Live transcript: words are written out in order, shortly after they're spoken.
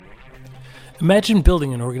Imagine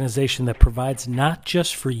building an organization that provides not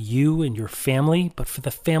just for you and your family, but for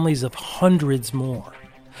the families of hundreds more.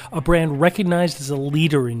 A brand recognized as a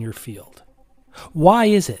leader in your field. Why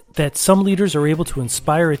is it that some leaders are able to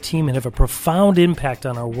inspire a team and have a profound impact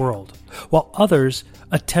on our world, while others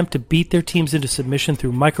attempt to beat their teams into submission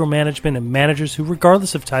through micromanagement and managers who,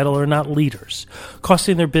 regardless of title, are not leaders,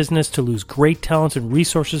 costing their business to lose great talent and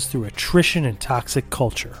resources through attrition and toxic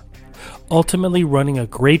culture, ultimately running a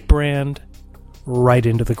great brand right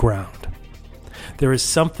into the ground? There is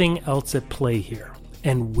something else at play here,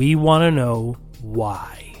 and we want to know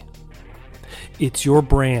why. It's your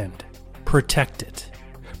brand. Protect it.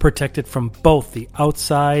 Protect it from both the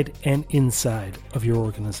outside and inside of your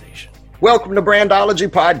organization. Welcome to Brandology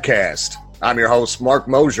Podcast. I'm your host, Mark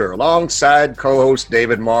Mosier, alongside co-host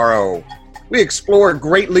David Morrow. We explore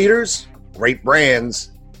great leaders, great brands,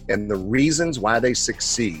 and the reasons why they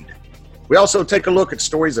succeed. We also take a look at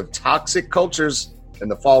stories of toxic cultures and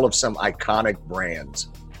the fall of some iconic brands.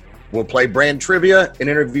 We'll play brand trivia and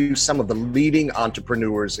interview some of the leading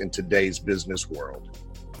entrepreneurs in today's business world.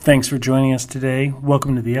 Thanks for joining us today.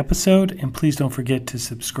 Welcome to the episode, and please don't forget to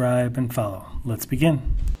subscribe and follow. Let's begin.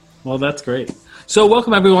 Well, that's great. So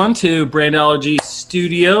welcome, everyone, to Brandology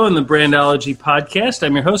Studio and the Brandology Podcast.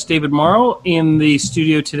 I'm your host, David Morrow. In the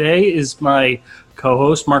studio today is my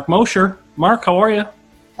co-host, Mark Mosher. Mark, how are you?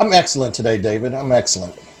 I'm excellent today, David. I'm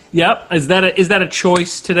excellent. Yep. Is that a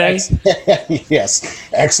choice today? Yes.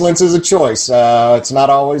 Excellence is a choice. It's not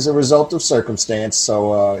always a result of circumstance,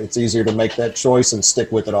 so it's easier to make that choice and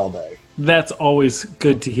stick with it all day. That's always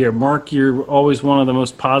good to hear. Mark, you're always one of the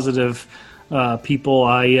most positive people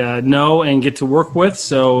I know and get to work with,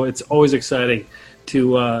 so it's always exciting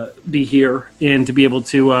to be here and to be able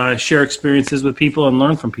to share experiences with people and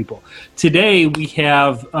learn from people. Today we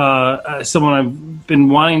have someone I've been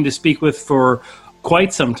wanting to speak with for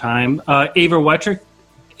quite some time, Ava WETTRICK.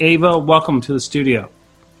 Ava, welcome to the studio.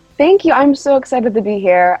 Thank you. I'm so excited to be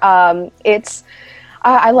here.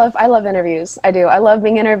 I love interviews. I do. I love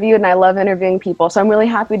being interviewed and I love interviewing people. So I'm really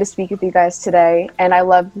happy to speak with you guys today. And I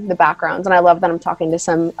love the backgrounds and I love that I'm talking to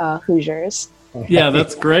some Hoosiers. Yeah,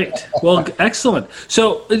 that's great. Well, excellent.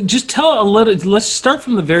 So just let's start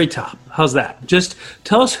from the very top. How's that? Just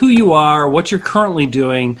tell us who you are, what you're currently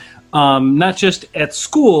doing, not just at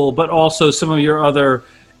school, but also some of your other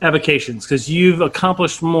avocations, because you've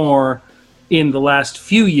accomplished more in the last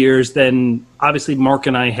few years than obviously Mark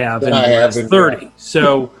and I have in the last 30.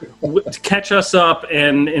 So catch us up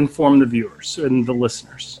and inform the viewers and the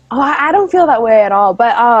listeners. Oh, I don't feel that way at all.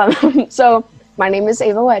 But so my name is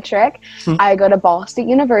Ava WETTRICK. I go to Ball State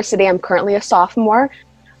University. I'm currently a sophomore.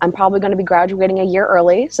 I'm probably going to be graduating a year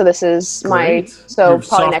early. So this is Great. so Your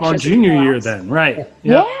probably sophomore, next junior year then, right?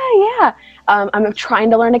 Yeah. I'm trying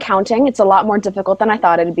to learn accounting. It's a lot more difficult than I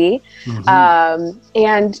thought it'd be.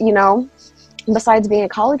 And, you know, besides being a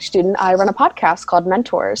college student, I run a podcast called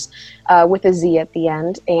Mentors with a Z at the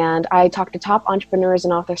end. And I talk to top entrepreneurs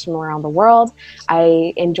and authors from around the world.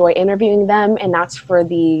 I enjoy interviewing them, and that's for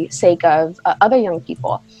the sake of other young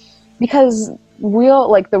people. Because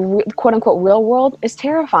the quote unquote real world is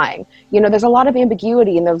terrifying. You know, there's a lot of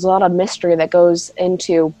ambiguity and there's a lot of mystery that goes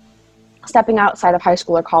into stepping outside of high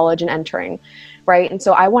school or college and entering, right? And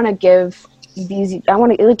so I want to give these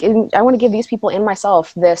people and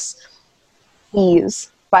myself this ease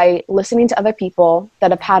by listening to other people that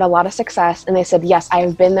have had a lot of success, and they said, yes, I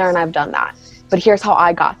have been there and I've done that, but here's how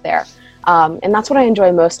I got there. And that's what I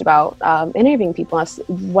enjoy most about interviewing people. That's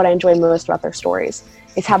what I enjoy most about their stories,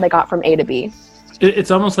 is how they got from A to B.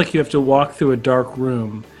 It's almost like you have to walk through a dark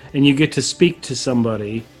room and you get to speak to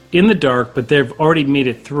somebody in the dark, but they've already made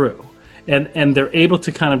it through. And they're able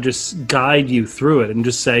to kind of just guide you through it and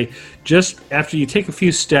just say, just after you take a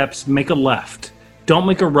few steps, make a left. Don't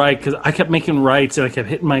make a right, because I kept making rights and I kept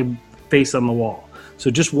hitting my face on the wall.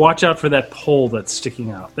 So just watch out for that pole that's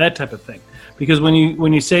sticking out, that type of thing. Because when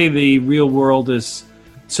you say the real world is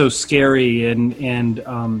so scary and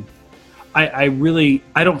I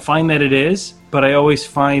don't find that it is, but I always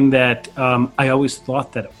find that I always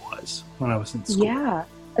thought that it was when I was in school. Yeah,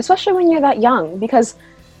 especially when you're that young, because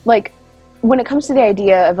like when it comes to the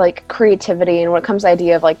idea of like creativity and when it comes to the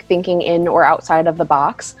idea of like thinking in or outside of the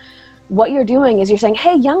box, what you're doing is you're saying,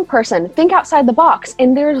 hey, young person, think outside the box.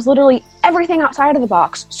 And there's literally everything outside of the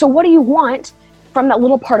box. So what do you want from that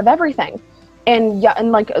little part of everything? And yeah,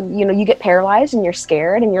 and like, you know, you get paralyzed and you're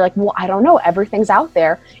scared and you're like, well, I don't know, everything's out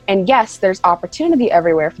there. And yes, there's opportunity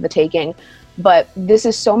everywhere for the taking, but this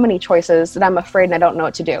is so many choices that I'm afraid and I don't know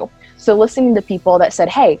what to do. So listening to people that said,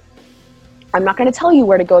 hey, I'm not going to tell you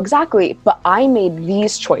where to go exactly, but I made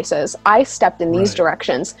these choices. I stepped in these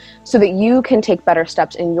directions so that you can take better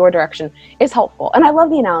steps in your direction is helpful. And I love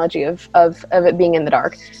the analogy of it being in the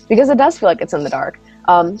dark, because it does feel like it's in the dark.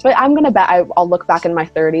 But I'm going to bet I'll look back in my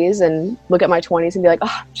 30s and look at my 20s and be like,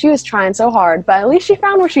 oh, she was trying so hard, but at least she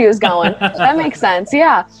found where she was going. That makes sense.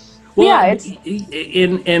 Yeah. Well, yeah,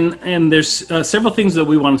 and there's several things that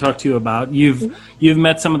we want to talk to you about. You've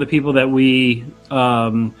met some of the people that we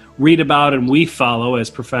read about and we follow as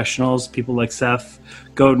professionals, people like Seth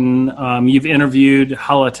Godin. You've interviewed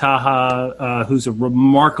Hala Taha, who's a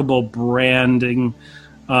remarkable branding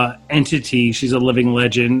entity. She's a living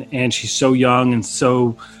legend, and she's so young and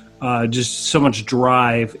so just so much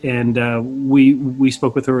drive. And we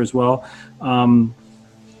spoke with her as well.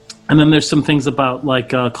 And then there's some things about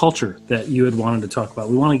like culture that you had wanted to talk about.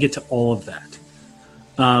 We want to get to all of that.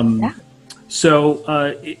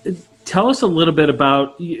 So tell us a little bit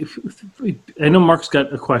about, I know Mark's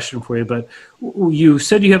got a question for you, but you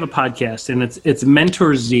said you have a podcast and it's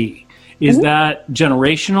Mentor Z. Is that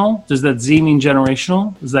generational? Does that Z mean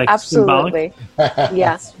generational? Is that absolutely symbolic?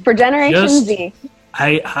 Yes, for Generation Z.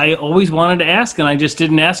 I always wanted to ask, and I just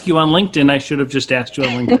didn't ask you on LinkedIn. I should have just asked you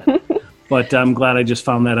on LinkedIn. But I'm glad I just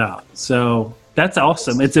found that out. So that's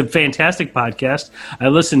awesome. It's a fantastic podcast. I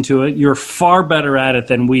listened to it. You're far better at it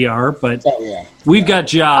than we are, but we've got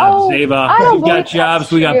jobs, Ava. We've got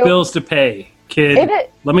jobs. We got bills to pay. Kid,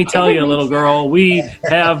 let me tell you, little girl, we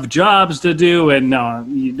have jobs to do. And no,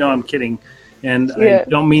 you know I'm kidding. And I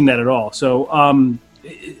don't mean that at all. So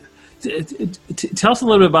tell us a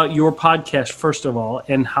little bit about your podcast, first of all,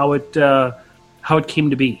 and how it came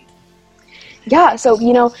to be. Yeah, so,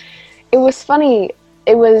 it was funny.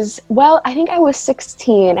 I think I was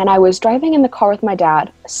 16 and I was driving in the car with my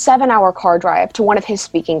dad, a 7-hour car drive to one of his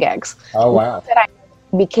speaking gigs. Oh, wow. That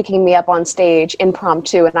I'd be kicking me up on stage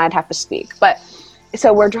impromptu and I'd have to speak. But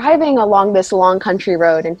so we're driving along this long country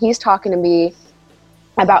road and he's talking to me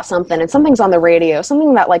about something, and something's on the radio,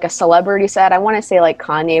 something that like a celebrity said. I want to say like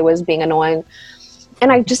Kanye was being annoying.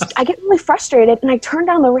 And I get really frustrated and I turned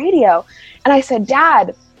down the radio and I said,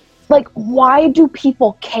 Dad, like, why do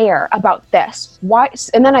people care about this? Why?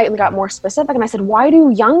 And then I got more specific and I said, why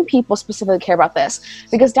do young people specifically care about this?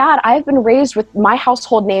 Because Dad, I've been raised with my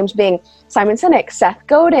household names being Simon Sinek, Seth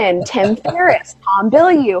Godin, Tim Ferriss, Tom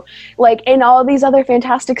Bilyeu, like, and all of these other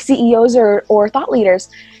fantastic CEOs or thought leaders,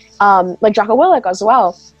 like Jocko Willink as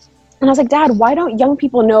well. And I was like, Dad, why don't young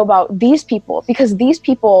people know about these people? Because these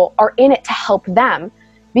people are in it to help them.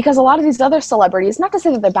 Because a lot of these other celebrities, not to say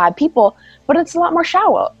that they're bad people, but it's a lot more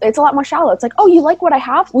shallow. It's like, oh, you like what I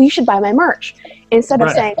have? Well, you should buy my merch. Instead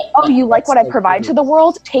of saying, oh, you like what I provide to the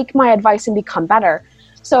world? Take my advice and become better.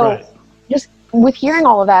 So just with hearing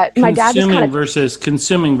all of that, my dad just kind of...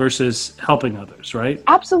 Consuming versus helping others, right?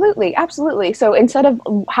 Absolutely, absolutely. So instead of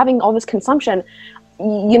having all this consumption,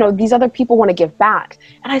 these other people want to give back.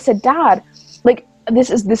 And I said, Dad, like,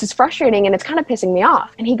 this is frustrating and it's kind of pissing me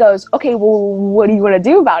off. And he goes, okay, well, what do you want to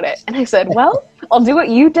do about it? And I said, well, I'll do what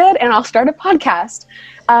you did and I'll start a podcast.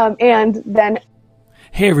 And then...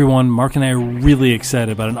 Hey everyone, Mark and I are really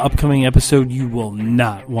excited about an upcoming episode you will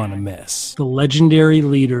not want to miss. The legendary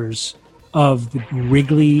leaders of the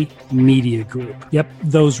Wrigley Media Group. Yep,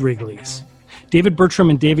 those Wrigleys. David Bertram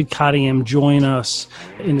and David Cottingham join us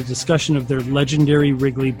in a discussion of their legendary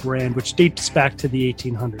Wrigley brand, which dates back to the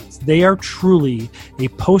 1800s. They are truly a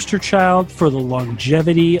poster child for the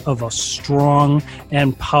longevity of a strong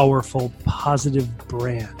and powerful, positive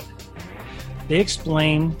brand. They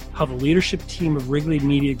explain how the leadership team of Wrigley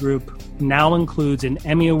Media Group now includes an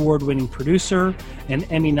Emmy Award-winning producer, an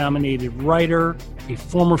Emmy-nominated writer, a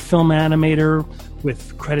former film animator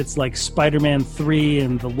with credits like Spider-Man 3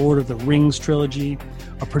 and the Lord of the Rings trilogy,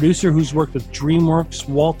 a producer who's worked with DreamWorks,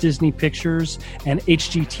 Walt Disney Pictures, and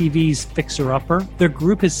HGTV's Fixer Upper. Their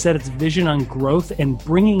group has set its vision on growth and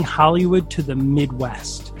bringing Hollywood to the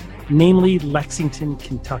Midwest, namely Lexington,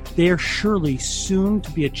 Kentucky. They are surely soon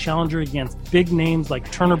to be a challenger against big names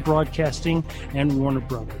like Turner Broadcasting and Warner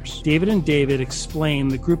Brothers. David and David explain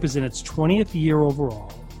the group is in its 20th year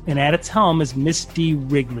overall, and at its helm is Miss D.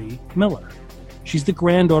 Wrigley Miller. She's the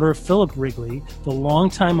granddaughter of Philip Wrigley, the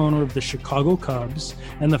longtime owner of the Chicago Cubs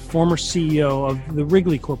and the former CEO of the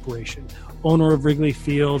Wrigley Corporation, owner of Wrigley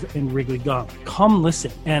Field and Wrigley Gum. Come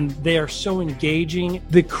listen. And they are so engaging.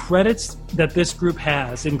 The credits that this group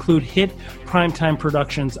has include hit primetime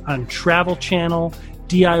productions on Travel Channel,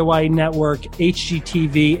 DIY Network,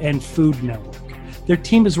 HGTV, and Food Network. Their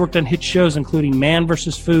team has worked on hit shows including Man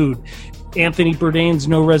vs. Food, Anthony Bourdain's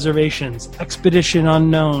No Reservations, Expedition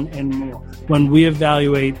Unknown, and more. When we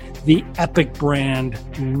evaluate the epic brand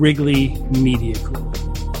Wrigley Media Group.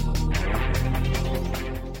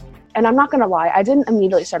 and I'm not going to lie, I didn't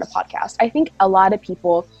immediately start a podcast. I think a lot of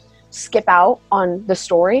people skip out on the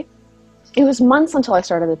story. It was months until I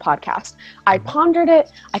started the podcast. I pondered it.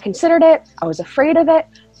 I considered it. I was afraid of it.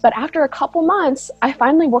 But after a couple months, I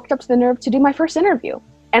finally worked up to the nerve to do my first interview.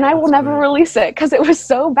 And I will never release it because it was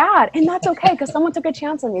so bad. And that's okay, because someone took a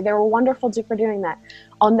chance on me. They were wonderful for doing that.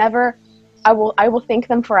 I will thank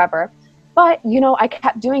them forever. But, I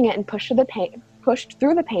kept doing it and pushed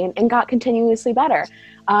through the pain and got continuously better.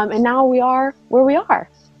 And now we are where we are.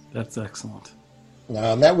 That's excellent.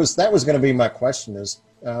 And that was going to be my question is,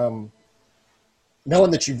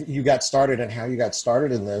 knowing that you got started and how you got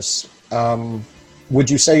started in this, would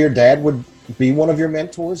you say your dad would be one of your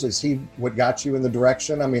mentors? Is he what got you in the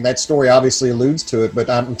direction? I mean, that story obviously alludes to it, but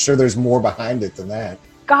I'm sure there's more behind it than that.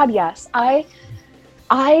 God, yes. I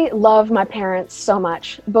love my parents so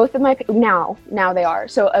much. Both of my now they are.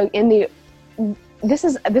 So this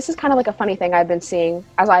is kind of like a funny thing I've been seeing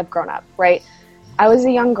as I've grown up, right? I was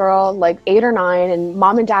a young girl, like 8 or 9, and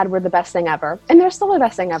mom and dad were the best thing ever, and they're still the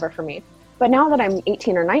best thing ever for me. But now that I'm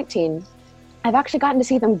 18 or 19, I've actually gotten to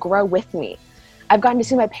see them grow with me. I've gotten to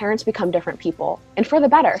see my parents become different people, and for the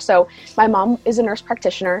better. So my mom is a nurse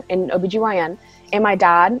practitioner in OBGYN, and my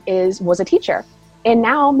dad was a teacher. And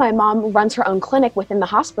now my mom runs her own clinic within the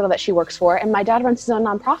hospital that she works for, and my dad runs his own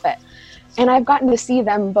nonprofit. And I've gotten to see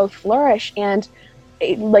them both flourish, and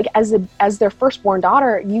like as their firstborn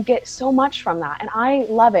daughter, you get so much from that, and I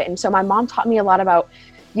love it. And so my mom taught me a lot about,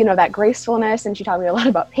 that gracefulness, and she taught me a lot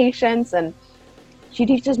about patience, and she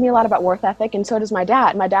teaches me a lot about work ethic, and so does my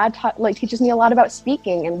dad. My dad teaches me a lot about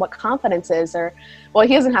speaking and what confidence is,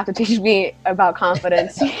 he doesn't have to teach me about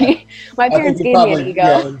confidence. My parents gave me an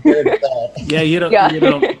ego. Yeah, you don't.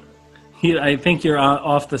 I think you're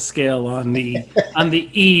off the scale on the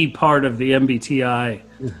E part of the MBTI,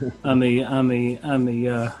 on the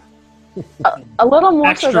a little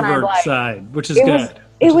more so than I'd extrovert like. Side, which is good.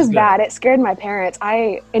 It was bad. It scared my parents.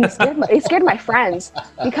 It scared my friends,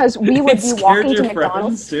 because we would be walking to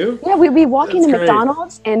McDonald's. Too? Yeah, we'd be walking That's to great.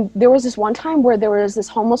 McDonald's, and there was this one time where there was this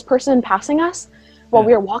homeless person passing us while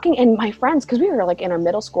we were walking, and my friends, because we were like in our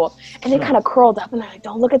middle school, and they kind of curled up and they're like,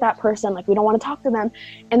 "Don't look at that person. Like, we don't want to talk to them."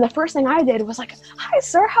 And the first thing I did was like, "Hi,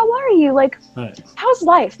 sir. How are you? Like, how's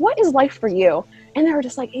life? What is life for you?" And they were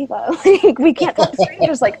just like, "Ava, like, we can't talk to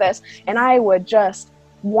strangers like this." And I would just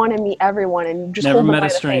want to meet everyone and just never hold them met by a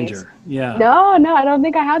the stranger. face. Yeah. No, I don't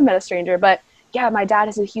think I had met a stranger, but yeah, my dad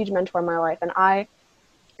is a huge mentor in my life, and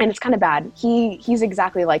it's kind of bad. He's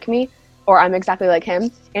exactly like me, or I'm exactly like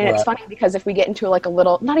him. And It's funny because if we get into like a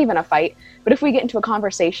little, not even a fight, but if we get into a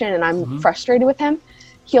conversation and I'm frustrated with him,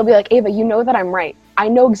 he'll be like, "Ava, you know that I'm right. I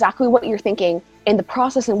know exactly what you're thinking and the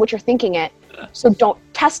process in which you're thinking it. So don't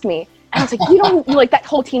test me." And I was like, you like that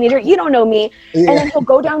whole teenager, you don't know me. Yeah. And then he'll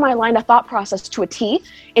go down my line of thought process to a T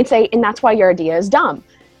and say, "And that's why your idea is dumb."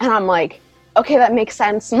 And I'm like, okay, that makes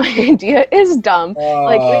sense. My idea is dumb.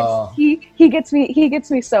 He gets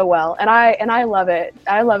me so well. And I love it.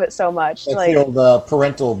 I love it so much. It's the old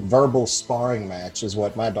parental verbal sparring match is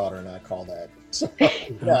what my daughter and I call that. So,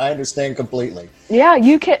 yeah, I understand completely. Yeah,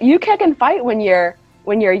 you kick and fight when you're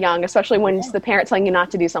young, especially when it's the parent telling you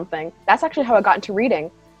not to do something. That's actually how I got into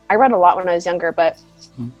reading. I read a lot when I was younger, but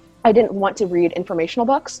I didn't want to read informational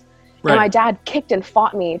books. Right. And my dad kicked and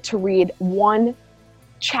fought me to read a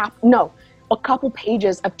couple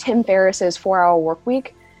pages of Tim Ferriss's 4-Hour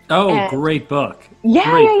Workweek. Oh, great book.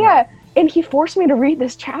 Yeah. And he forced me to read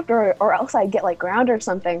this chapter or else I'd get like grounded or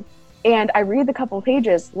something. And I read the couple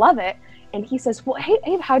pages, love it. And he says, "Well, hey,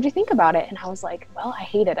 how'd you think about it?" And I was like, "Well, I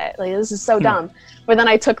hated it. Like, this is so dumb." But then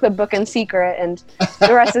I took the book in secret, and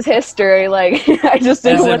the rest is history. Like, I just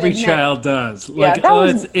didn't. As every child does. Like,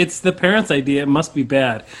 it's the parents' idea. It must be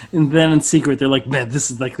bad. And then in secret, they're like, "Man,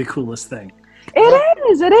 this is like the coolest thing." It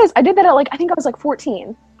is. I did that at I think I was like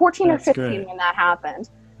 14 or 15 great. when that happened.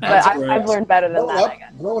 That's but I've learned better than that, I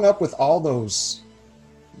guess. Growing up with all those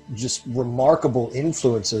just remarkable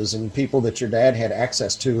influences and people that your dad had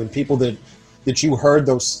access to and people that you heard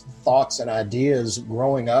those thoughts and ideas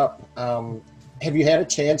growing up, have you had a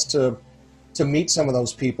chance to meet some of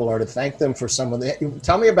those people or to thank them for some of the...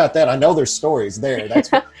 Tell me about that. I know there's stories there.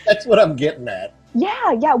 That's what I'm getting at.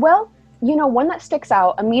 Yeah. Well, one that sticks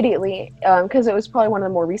out immediately, because it was probably one of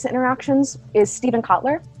the more recent interactions, is Stephen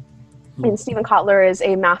Kotler. And Stephen Kotler is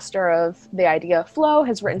a master of the idea of flow,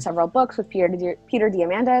 has written several books with Peter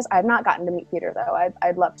Diamandis. I have not gotten to meet Peter, though.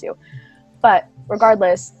 I'd love to. But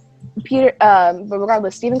regardless, Stephen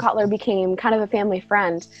Kotler became kind of a family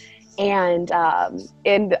friend. And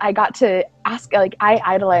I got to ask, like, I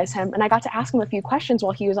idolize him, and I got to ask him a few questions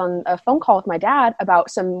while he was on a phone call with my dad about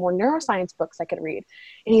some more neuroscience books I could read.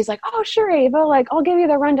 And he's like, "Oh, sure, Ava, like, I'll give you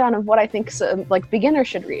the rundown of what I think like beginners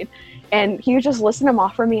should read." And he would just listen them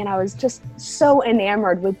off for me, and I was just so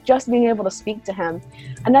enamored with just being able to speak to him.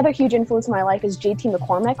 Another huge influence in my life is JT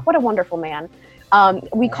McCormick. What a wonderful man.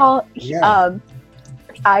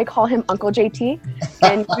 I call him Uncle JT.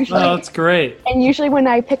 And usually, oh, that's great. And usually when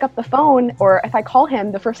I pick up the phone or if I call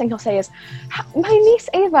him, the first thing he'll say is, "My niece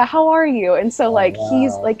Ava, how are you?" And so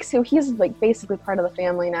he's basically part of the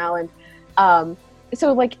family now. And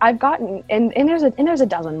so like I've gotten, and there's a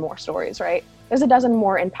dozen more stories, right? There's a dozen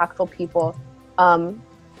more impactful people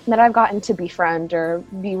that I've gotten to befriend or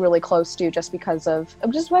be really close to just because of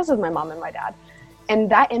my mom and my dad.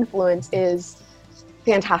 And that influence is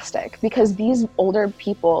fantastic because these older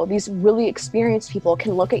people, these really experienced people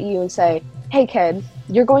can look at you and say, "Hey kid,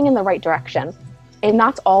 you're going in the right direction." And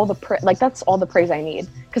that's all the praise I need,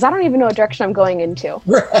 because I don't even know what direction I'm going into.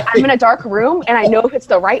 Right. I'm in a dark room and I know if it's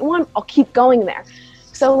the right one, I'll keep going there.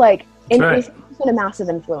 So like it's been a massive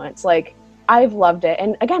influence. Like I've loved it.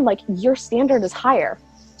 And again, like your standard is higher.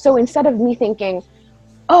 So instead of me thinking,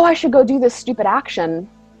 "Oh, I should go do this stupid action,"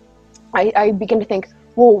 I begin to think,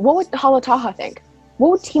 well, what would Halataha think?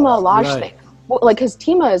 What would Tima Alaj think? Well, like, because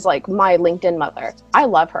Tima is like my LinkedIn mother. I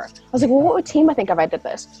love her. I was like, well, what would Tima think if I did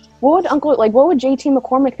this? What would JT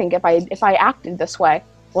McCormick think if I acted this way?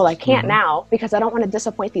 Well, I can't now because I don't want to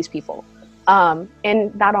disappoint these people.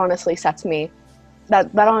 And that honestly that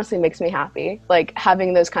honestly makes me happy. Like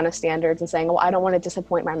having those kind of standards and saying, well, I don't want to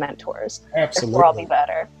disappoint my mentors. Absolutely. Therefore I'll be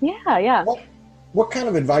better. Yeah. What kind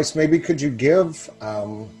of advice maybe could you give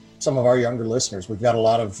some of our younger listeners? We've got a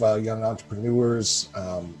lot of young entrepreneurs,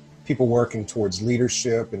 people working towards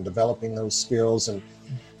leadership and developing those skills. And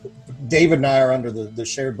David and I are under the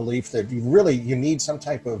shared belief that you need some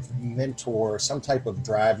type of mentor, some type of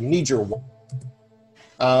drive. You need your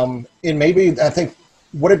and maybe I think,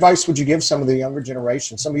 what advice would you give some of the younger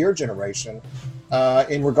generation, some of your generation,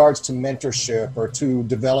 in regards to mentorship or to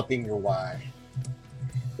developing your why?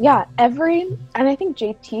 Yeah, and I think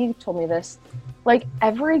JT told me this, like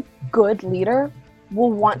every good leader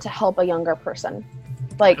will want to help a younger person.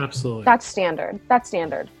 Like absolutely. That's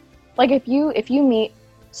standard. Like if you meet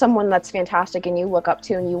someone that's fantastic and you look up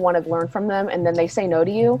to and you want to learn from them and then they say no to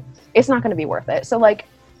you, it's not going to be worth it. So like,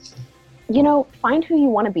 find who you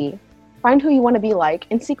want to be. Find who you want to be like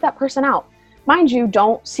and seek that person out. Mind you,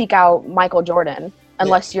 don't seek out Michael Jordan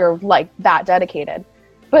unless you're like that dedicated.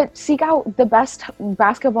 But seek out the best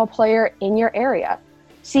basketball player in your area.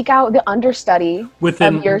 Seek out the understudy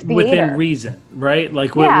of your theater. Within reason, right?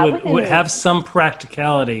 Like have some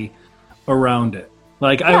practicality around it.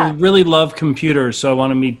 Like I really love computers, so I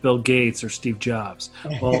want to meet Bill Gates or Steve Jobs.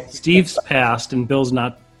 Well, Steve's passed and Bill's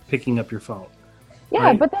not picking up your phone. Yeah,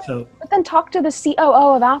 right? but then talk to the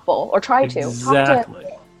COO of Apple, or try to. Exactly.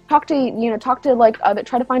 Talk to like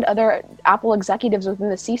try to find other Apple executives within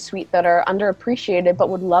the C-suite that are underappreciated but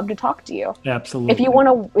would love to talk to you. Absolutely.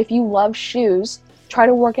 If you love shoes, try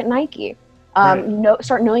to work at Nike.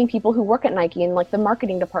 Start knowing people who work at Nike in like the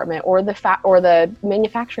marketing department or the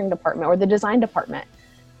manufacturing department or the design department.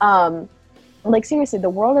 Like seriously, the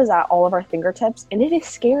world is at all of our fingertips, and it is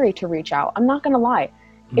scary to reach out. I'm not gonna lie,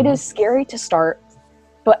 It is scary to start,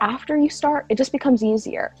 but after you start, it just becomes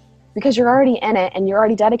easier. Because you're already in it and you're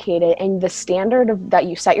already dedicated, and the standard that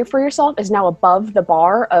you set for yourself is now above the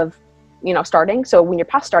bar of, starting. So when you're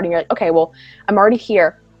past starting, you're like, okay, well, I'm already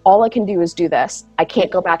here. All I can do is do this. I can't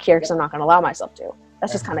go back here because I'm not going to allow myself to.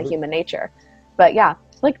 That's just kind of human nature. But yeah,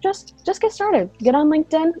 like just get started. Get on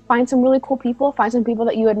LinkedIn, find some really cool people, find some people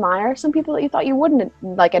that you admire, some people that you thought you wouldn't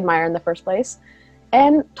like admire in the first place,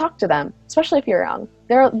 and talk to them, especially if you're young.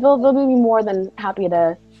 They'll be more than happy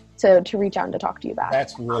to reach out and to talk to you back.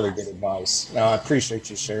 That's really good advice. No, I appreciate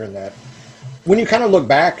you sharing that. When you kind of look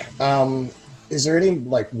back, is there any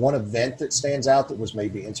like one event that stands out that was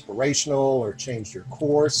maybe inspirational or changed your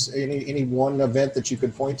course? Any one event that you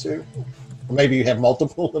could point to? Or maybe you have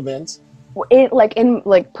multiple events? In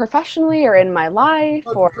professionally or in my life?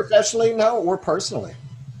 Or professionally, no, or personally?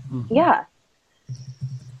 Yeah.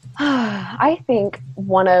 I think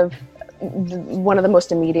one of the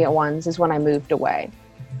most immediate ones is when I moved away.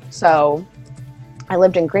 So I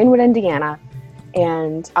lived in Greenwood, Indiana,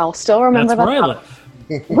 and I'll still remember that. That's where I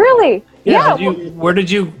live. Really? Yeah. Where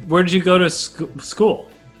did you go to school?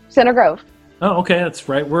 Center Grove. Oh, okay. That's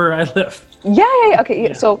right where I live. Yeah. Okay.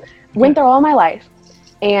 Yeah. So went there all my life,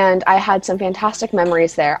 and I had some fantastic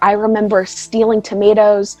memories there. I remember stealing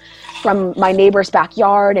tomatoes from my neighbor's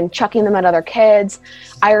backyard and chucking them at other kids.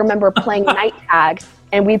 I remember playing night tag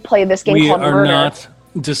and we'd play this game called Murder.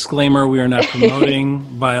 Disclaimer, we are not promoting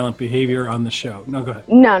violent behavior on the show. No, go ahead.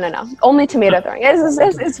 No. Only tomato throwing.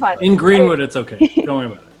 It's fun. In Greenwood, it's okay. Don't worry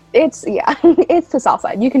about it. It's the South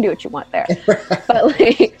Side. You can do what you want there.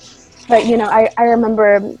 But you know, I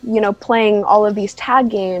remember, you know, playing all of these tag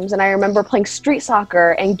games, and I remember playing street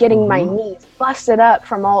soccer and getting my knees busted up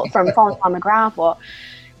from falling on the gravel.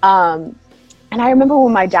 And I remember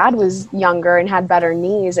when my dad was younger and had better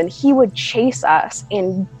knees, and he would chase us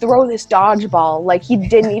and throw this dodgeball like he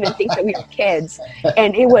didn't even think that we were kids,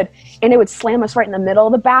 and it would slam us right in the middle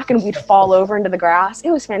of the back, and we'd fall over into the grass.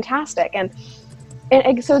 It was fantastic, and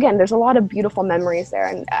so again, there's a lot of beautiful memories there,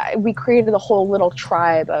 and we created a whole little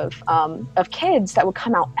tribe of kids that would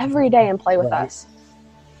come out every day and play with us.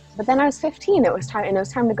 But then I was 15. It was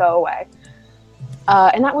time to go away.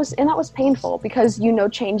 And that was painful, because you know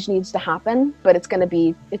change needs to happen, but it's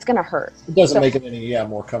gonna hurt. It doesn't make it any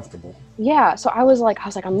more comfortable. Yeah, so I was like,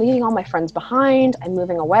 I'm leaving all my friends behind. I'm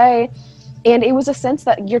moving away, and it was a sense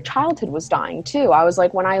that your childhood was dying too. I was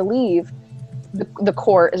like, when I leave, the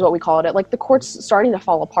court is what we called it. Like, the court's starting to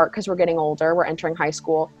fall apart because we're getting older. We're entering high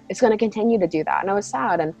school. It's going to continue to do that, and I was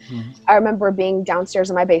sad. And I remember being downstairs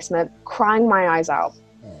in my basement, crying my eyes out.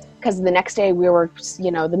 Because the next day we were,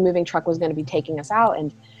 you know, the moving truck was going to be taking us out.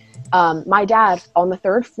 And my dad on the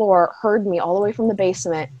third floor heard me all the way from the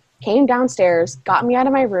basement, came downstairs, got me out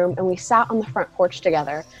of my room, and we sat on the front porch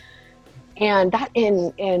together. And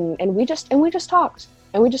we just talked.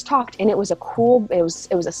 And it was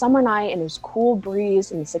a summer night, and it was a cool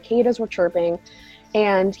breeze, and the cicadas were chirping.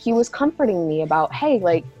 And he was comforting me about, hey,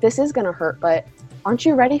 like, this is going to hurt, but aren't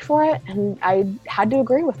you ready for it? And I had to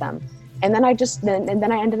agree with them. And then I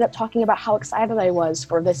ended up talking about how excited I was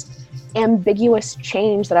for this ambiguous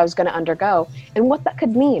change that I was going to undergo and what that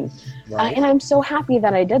could mean. Right. And I'm so happy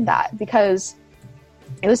that I did that, because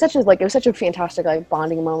it was such a fantastic, like,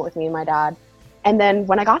 bonding moment with me and my dad. And then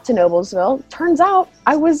when I got to Noblesville, turns out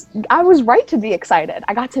I was right to be excited.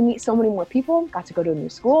 I got to meet so many more people, got to go to a new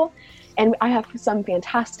school, and I have some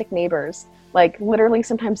fantastic neighbors, like literally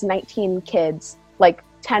sometimes 19 kids, like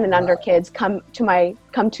 10 and under kids come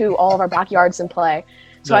to all of our backyards and play.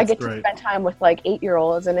 So I get to spend time with like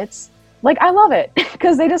 8-year-olds, and it's like, I love it,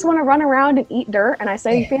 because they just want to run around and eat dirt. And I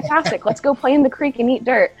say, fantastic, let's go play in the creek and eat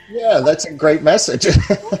dirt. Yeah, that's a great message.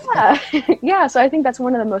 Yeah. So I think that's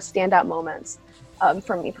one of the most standout moments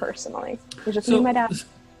for me personally. It was just me and my dad.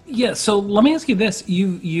 Yeah. So let me ask you this: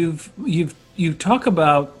 you talk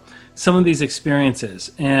about some of these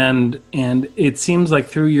experiences, and it seems like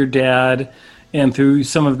through your dad and through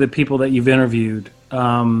some of the people that you've interviewed,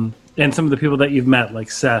 and some of the people that you've met, like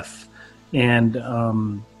Seth, and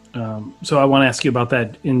so I want to ask you about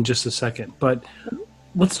that in just a second. But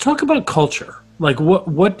let's talk about culture. Like,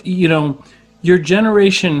 what you know, your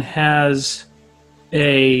generation has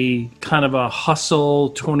a kind of a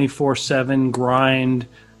hustle, 24/7 grind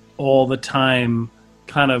all the time,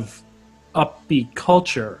 kind of upbeat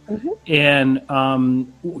culture. And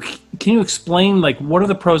can you explain, like, what are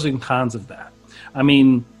the pros and cons of that? I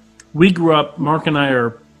mean, we grew up, Mark and I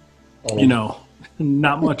are, you know,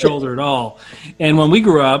 not much older at all. And when we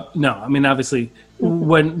grew up, obviously,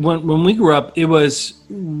 when we grew up, it was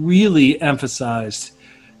really emphasized,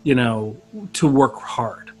 you know, to work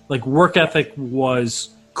hard. Like, work ethic was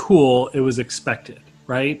cool. It was expected,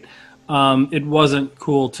 right? It wasn't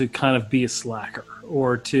cool to kind of be a slacker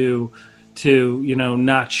or to you know,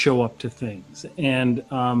 not show up to things. And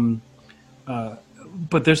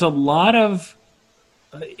but there's a lot of,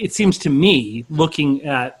 it seems to me, looking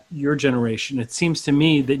at your generation, it seems to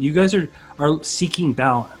me that you guys are seeking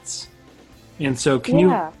balance. And so can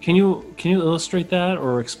you illustrate that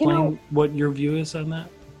or explain what your view is on that?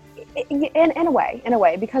 In a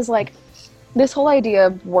way, because like this whole idea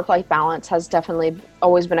of work-life balance has definitely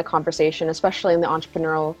always been a conversation, especially in the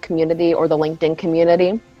entrepreneurial community or the LinkedIn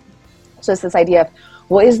community. So it's this idea of,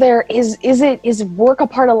 well, is work a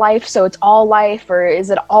part of life, so it's all life, or is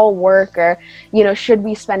it all work, or, you know, should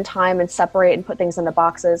we spend time and separate and put things into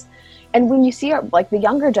boxes? And when you see like the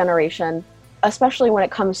younger generation, especially when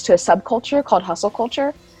it comes to a subculture called hustle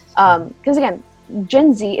culture, because again,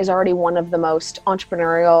 Gen Z is already one of the most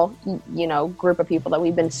entrepreneurial, you know, group of people that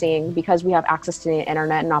we've been seeing because we have access to the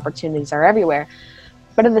internet and opportunities are everywhere.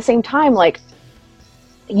 But at the same time, like,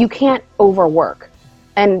 you can't overwork.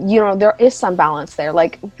 And, you know, there is some balance there.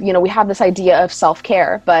 Like, you know, we have this idea of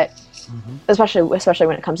self-care, but especially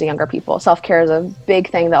when it comes to younger people, self-care is a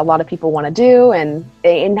big thing that a lot of people want to do. And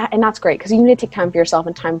that's great, because you need to take time for yourself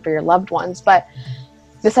and time for your loved ones. But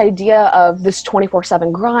this idea of this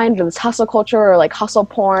 24/7 grind or this hustle culture or like hustle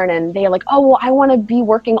porn, and they're like, oh, well, I want to be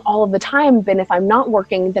working all of the time, but if I'm not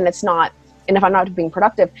working, then it's not and if I'm not being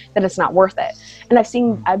productive, then it's not worth it. And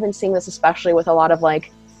I've been seeing this especially with a lot of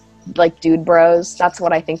like dude bros. That's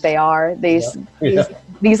what I think they are. These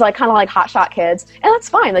like kind of like hotshot kids, and that's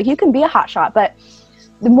fine. Like, you can be a hotshot, but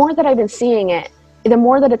the more that I've been seeing it, the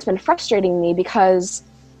more that it's been frustrating me, because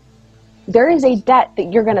there is a debt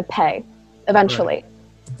that you're going to pay eventually. Right.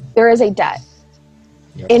 There is a debt.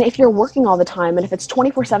 Yep. And if you're working all the time, and if it's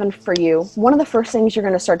 24/7 for you, one of the first things you're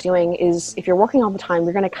going to start doing is, if you're working all the time,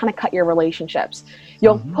 you're going to kind of cut your relationships.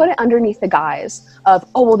 You'll put it underneath the guise of,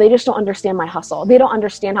 oh, well, they just don't understand my hustle. They don't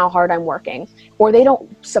understand how hard I'm working, or they don't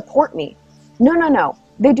support me. No.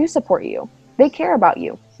 They do support you. They care about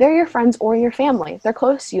you. They're your friends or your family. They're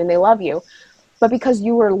close to you and they love you. But because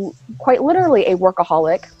you were quite literally a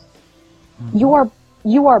workaholic, you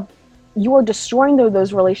are destroying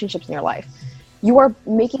those relationships in your life. You are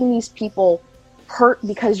making these people hurt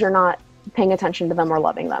because you're not paying attention to them or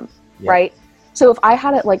loving them, right? So if I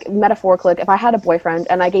had metaphorically, if I had a boyfriend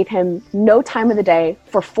and I gave him no time of the day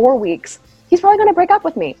for 4 weeks, he's probably going to break up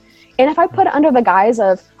with me. And if I put it under the guise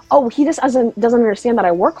of, oh, he just doesn't understand that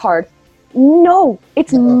I work hard, no,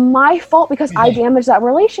 it's my fault because I damaged that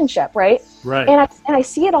relationship, right? Right. And I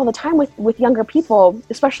see it all the time with younger people,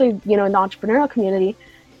 especially, in the entrepreneurial community.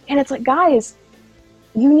 And it's like, guys,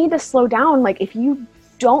 you need to slow down. Like, if you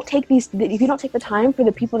don't take the time for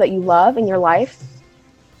the people that you love in your life,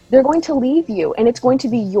 they're going to leave you, and it's going to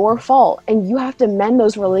be your fault, and you have to mend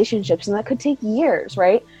those relationships, and that could take years,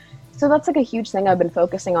 right? So that's like a huge thing I've been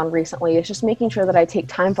focusing on recently, is just making sure that I take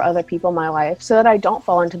time for other people in my life so that I don't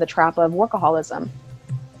fall into the trap of workaholism.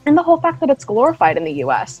 And the whole fact that it's glorified in the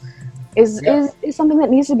US is something that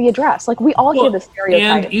needs to be addressed. Like, we all hear the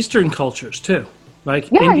stereotype. And Eastern cultures too.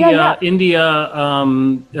 Like India,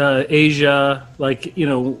 Asia,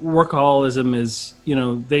 workaholism is,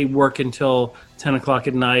 they work until 10 o'clock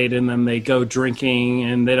at night, and then they go drinking,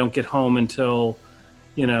 and they don't get home until,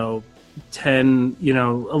 10,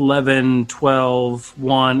 11, 12,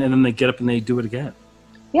 1, and then they get up and they do it again.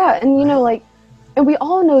 Yeah, and and we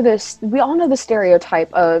all know this. We all know the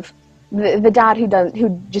stereotype of the dad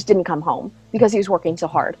who just didn't come home because he was working so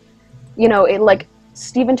hard.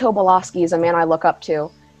 Stephen Tobolowsky is a man I look up to,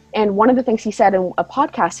 and one of the things he said in a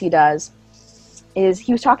podcast he does is,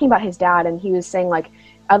 he was talking about his dad, and he was saying, like,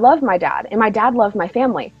 I love my dad, and my dad loved my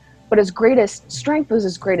family, but his greatest strength was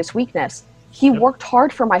his greatest weakness. He worked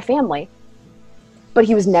hard for my family, but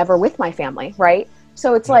he was never with my family, right?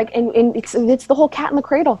 So it's like, and it's the whole cat in the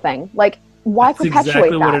cradle thing. Like, why perpetuate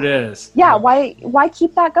exactly that? What it is. Yeah, why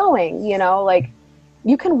keep that going?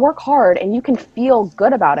 You can work hard and you can feel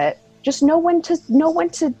good about it. Just know when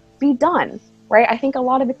to be done, right? I think a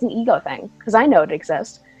lot of it's an ego thing, because I know it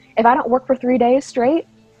exists. If I don't work for 3 days straight,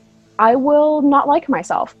 I will not like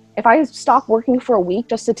myself. If I stop working for a week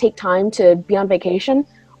just to take time to be on vacation,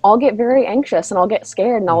 I'll get very anxious and I'll get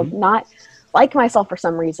scared and I'll not like myself for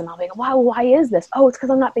some reason. I'll be like, wow, why is this? Oh, it's because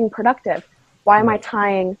I'm not being productive. Why am I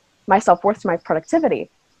tying my self-worth to my productivity?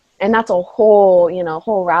 And that's a whole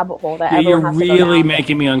rabbit hole that everyone has to go down. You're really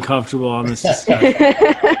making me uncomfortable on this discussion.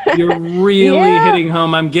 You're really hitting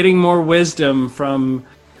home. I'm getting more wisdom from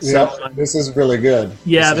someone. This is really good.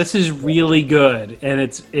 Yeah, this is really good, and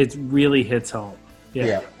it really hits home.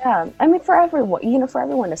 Yeah. I mean, for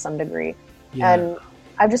everyone to some degree. Yeah. And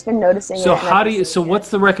I've just been noticing. So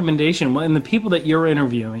what's the recommendation? And the people that you're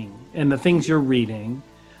interviewing and the things you're reading,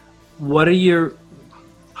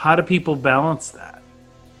 how do people balance that?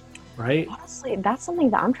 Right? Honestly, that's something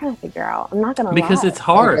that I'm trying to figure out. I'm not going to lie. Because it's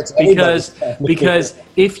hard. Because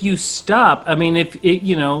if you stop, I mean,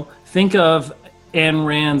 think of Ayn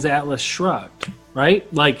Rand's Atlas Shrugged,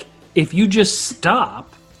 right? Like, if you just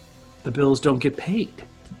stop, the bills don't get paid.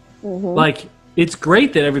 Mm-hmm. Like, it's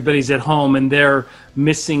great that everybody's at home and they're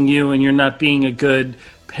missing you and you're not being a good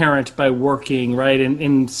parent by working, right?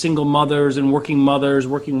 And single mothers and working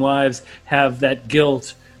wives have that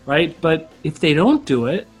guilt, right? But if they don't do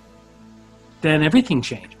it, then everything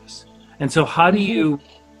changes. And so how do you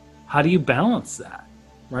balance that,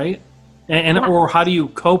 right? Or how do you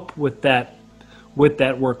cope with that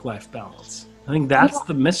work-life balance? I think that's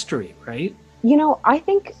the mystery, right? I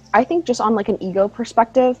think just on like an ego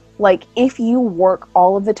perspective, like, if you work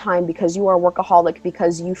all of the time because you are a workaholic,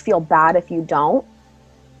 because you feel bad if you don't,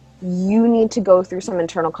 you need to go through some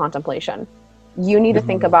internal contemplation. You need to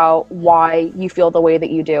think about why you feel the way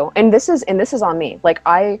that you do. And this is on me. Like,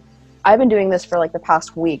 I've been doing this for like the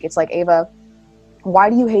past week. It's like, Ava, why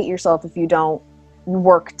do you hate yourself if you don't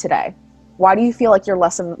work today? Why do you feel like you're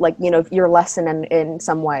less in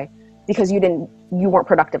some way because you weren't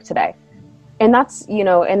productive today? And that's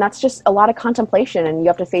just a lot of contemplation, and you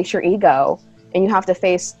have to face your ego, and you have to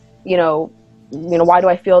face, why do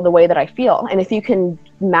I feel the way that I feel? And if you can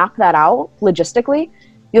map that out logistically,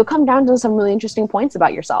 you'll come down to some really interesting points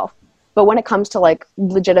about yourself. But when it comes to like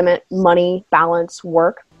legitimate money, balance,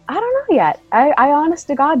 work, I don't know yet. I honest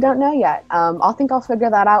to God don't know yet. I'll figure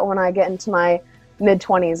that out when I get into my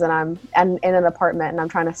mid-20s and I'm in an apartment and I'm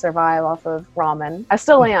trying to survive off of ramen. I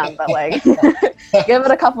still am, but like give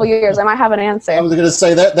it a couple years, I might have an answer. I was going to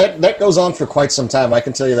say that goes on for quite some time. I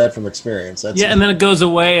can tell you that from experience. And then it goes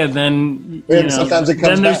away, and then sometimes it comes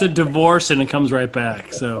then there's back. a divorce and it comes right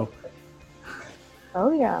back. So.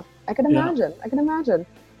 Oh yeah, I can imagine. I can imagine.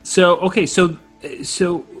 So okay, so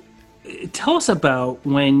tell us about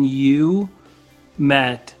when you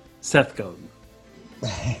met Seth Godin.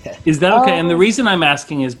 Is that okay? And the reason I'm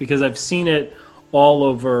asking is because I've seen it all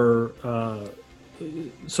over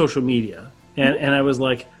social media, and I was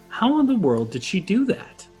like, how in the world did she do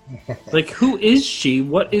that? Like, who is she?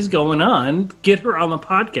 What is going on? Get her on the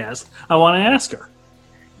podcast. I want to ask her.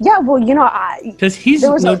 Yeah, well, because he's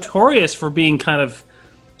notorious for being kind of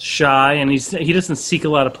shy, and he doesn't seek a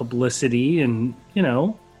lot of publicity, and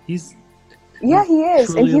he's he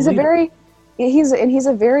is, and he's a great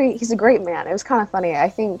man. It was kind of funny. I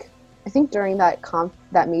think during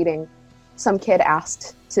that meeting, some kid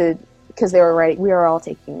asked because they were writing. We were all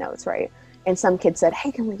taking notes, right? And some kid said,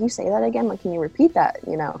 "Hey, can you say that again? Like, can you repeat that?"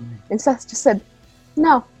 And Seth just said,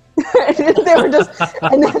 "No." They were just,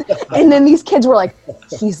 and then these kids were like,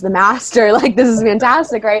 "He's the master! Like, this is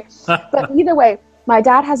fantastic, right?" But either way, my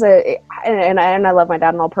dad has and I love my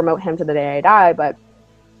dad, and I'll promote him to the day I die. But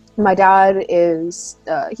my dad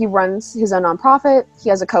he runs his own nonprofit. He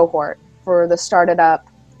has a cohort for the Started Up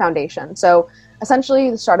Foundation. So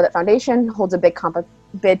essentially, the Started Up Foundation holds a big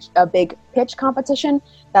pitch competition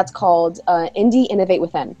that's called Indie Innovate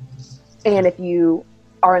Within. And if you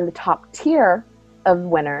are in the top tier of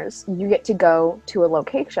winners, you get to go to a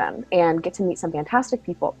location and get to meet some fantastic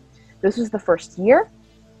people. This was the first year.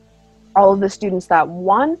 All of the students that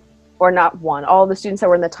won, or not won, all of the students that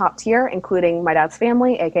were in the top tier, including my dad's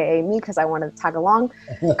family, aka me, because I wanted to tag along,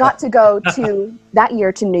 got to go that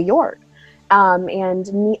year to New York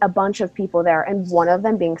and meet a bunch of people there, and one of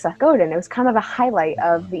them being Seth Godin. It was kind of a highlight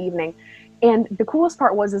of the evening. And the coolest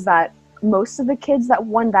part is that most of the kids that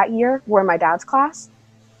won that year were in my dad's class,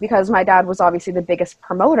 because my dad was obviously the biggest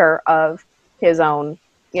promoter of his own,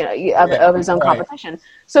 of his own competition.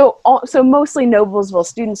 So mostly Noblesville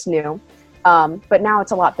students knew, but now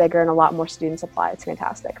it's a lot bigger and a lot more students apply. It's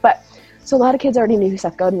fantastic. But so a lot of kids already knew who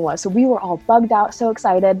Seth Godin was. So we were all bugged out, so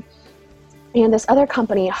excited. And this other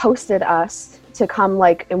company hosted us to come,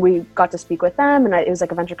 and we got to speak with them, and it was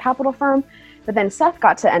like a venture capital firm. But then Seth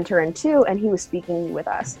got to enter in too, and he was speaking with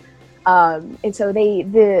us. And so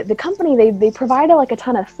the company, they provided like a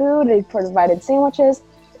ton of food. They provided sandwiches,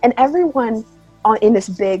 and everyone in this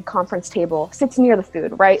big conference table sits near the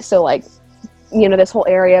food, right? So this whole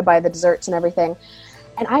area by the desserts and everything.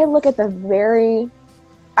 And I look to the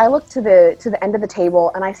end of the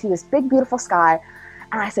table, and I see this big, beautiful sky.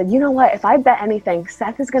 And I said, you know what? If I bet anything,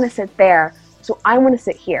 Seth is going to sit there, so I'm going to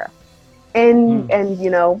sit here. And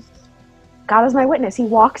God is my witness. He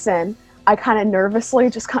walks in. I kind of nervously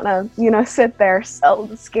just kind of, sit there, so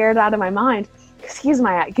scared out of my mind, because he's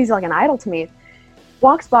like an idol to me.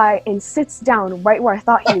 Walks by and sits down right where I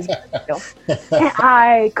thought he was going to. And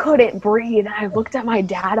I couldn't breathe. And I looked at my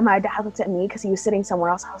dad, and my dad looked at me because he was sitting somewhere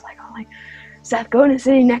else. I was like, oh my, Seth Godin is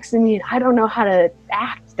sitting next to me, and I don't know how to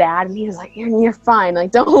act, Dad. And he was like, you're fine.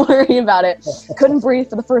 Like, don't worry about it. Couldn't breathe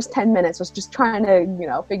for the first 10 minutes. Was just trying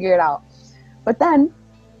to, figure it out. But then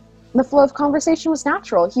the flow of conversation was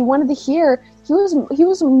natural. He wanted to hear. He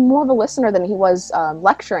was more of a listener than he was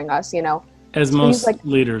lecturing us. As most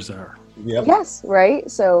leaders are. Yep. Yes, right.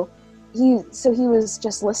 So he was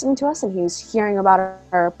just listening to us, and he was hearing about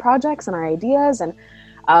our projects and our ideas, and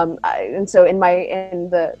so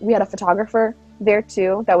we had a photographer there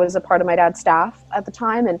too that was a part of my dad's staff at the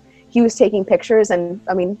time, and he was taking pictures. And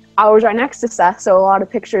I was right next to Seth, so a lot of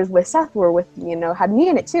pictures with Seth were with had me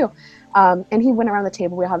in it too. And he went around the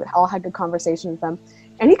table. We all had good conversation with them,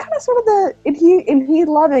 and he kind of he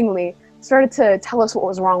lovingly started to tell us what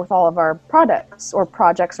was wrong with all of our projects or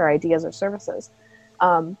ideas or services.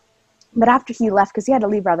 But after he left, because he had to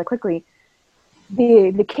leave rather quickly,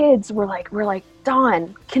 the kids were like,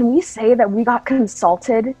 Dawn, can we say that we got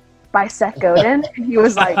consulted by Seth Godin? And he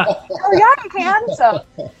was like, oh yeah, you can. So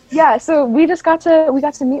yeah, so we got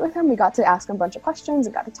to meet with him. We got to ask him a bunch of questions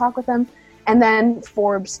and got to talk with him. And then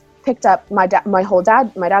Forbes picked up my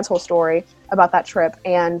dad's whole story about that trip,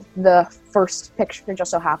 and the first picture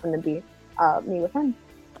just so happened to be me with him.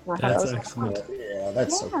 That's excellent. Yeah,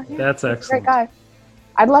 that's that's excellent. Great guy.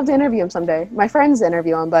 I'd love to interview him someday. My friends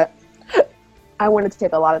interview him, but I want to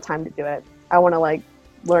take a lot of time to do it. I want to like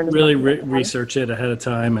learn. Really research it ahead of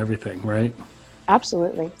time, everything, right?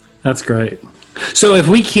 Absolutely. That's great. So if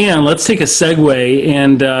we can, let's take a segue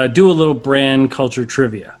and do a little brand culture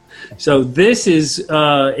trivia. So this is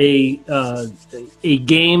a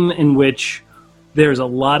game in which there's a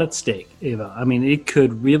lot at stake, Ava. I mean, it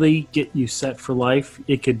could really get you set for life.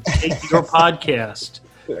 It could take your podcast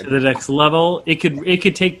to the next level. It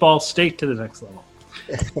could take Ball State to the next level.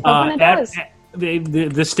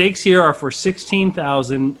 The stakes here are for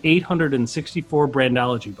 16,864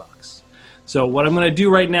 Brandology bucks. So what I'm going to do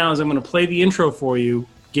right now is I'm going to play the intro for you,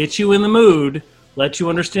 get you in the mood, let you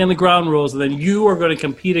understand the ground rules, and then you are going to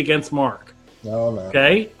compete against Mark. No, no.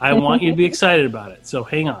 Okay? I want you to be excited about it. So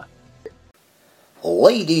hang on.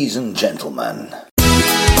 Ladies and gentlemen.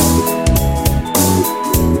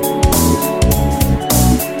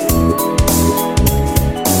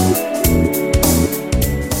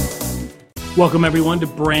 Welcome, everyone, to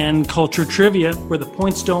Brand Culture Trivia, where the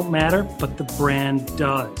points don't matter, but the brand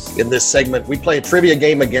does. In this segment, we play a trivia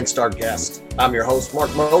game against our guest. I'm your host,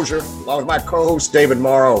 Mark Mosier, along with my co-host, David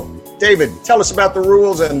Morrow. David, tell us about the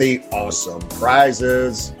rules and the awesome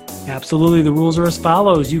prizes. Absolutely. The rules are as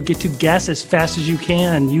follows. You get to guess as fast as you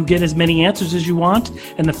can. You get as many answers as you want,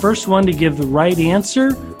 and the first one to give the right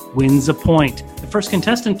answer wins a point. The first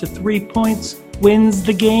contestant to 3 points wins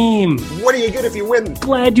the game. What do you get if you win?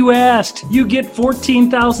 Glad you asked. You get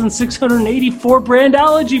 14,684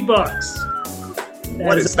 Brandology bucks.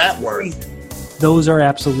 What is that worth? Those are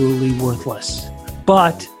absolutely worthless.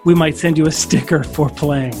 But we might send you a sticker for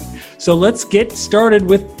playing. So let's get started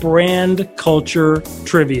with brand culture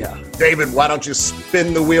trivia. David, why don't you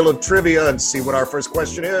spin the wheel of trivia and see what our first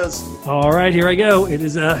question is? All right, here I go. It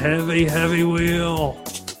is a heavy, heavy wheel.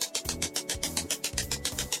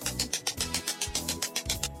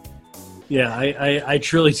 Yeah, I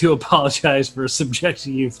truly do apologize for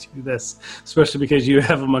subjecting you to this, especially because you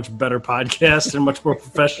have a much better podcast and much more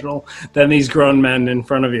professional than these grown men in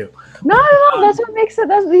front of you. No, that's what makes it.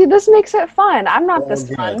 This makes it fun. I'm not this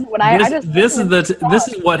fun. This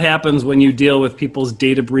is what happens when you deal with people's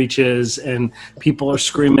data breaches and people are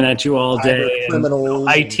screaming at you all day, and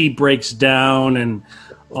IT breaks down and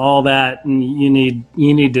all that, and you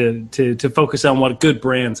need to focus on what good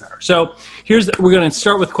brands are. So we're going to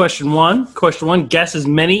start with question one. Question one: guess as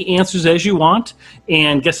many answers as you want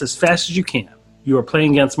and guess as fast as you can. You are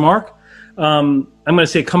playing against Mark. I'm going to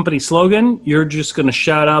say company slogan. You're just going to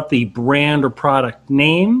shout out the brand or product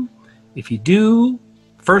name. If you do,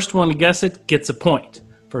 first one to guess it gets a point.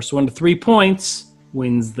 First one to 3 points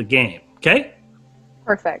wins the game. Okay?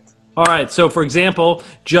 Perfect. All right. So, for example,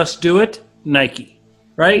 Just Do It, Nike.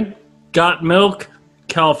 Right? Got Milk,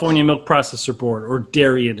 California Milk Processor Board, or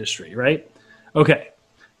dairy industry, right? Okay.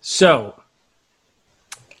 So,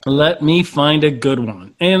 let me find a good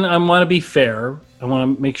one. And I want to be fair. I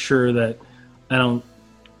want to make sure that I don't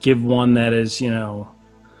give one that is,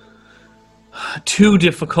 too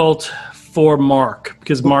difficult for Mark,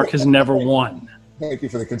 because Mark has never won. Thank you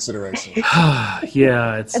for the consideration.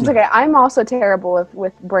 Yeah, it's okay. I'm also terrible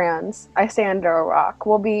with brands. I stay under a rock.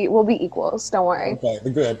 We'll be equals. Don't worry. Okay,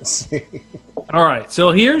 good. All right.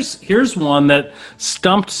 So here's one that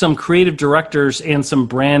stumped some creative directors and some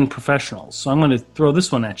brand professionals. So I'm going to throw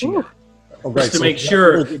this one at you. Just to make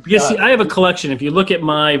sure, because see, I have a collection. If you look at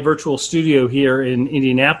my virtual studio here in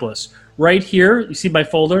Indianapolis, right here, you see my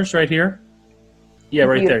folders right here? Yeah,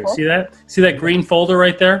 right there. See that? See that green folder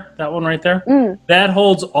right there? That one right there? That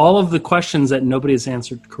holds all of the questions that nobody has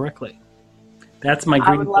answered correctly. That's my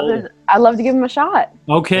green folder. I'd love to give him a shot.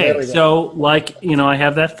 Okay, so I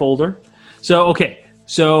have that folder. So, okay,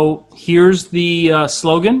 so here's the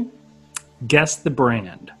slogan. Guess the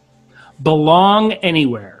brand. Belong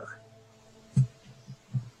anywhere.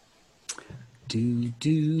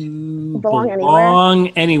 Belong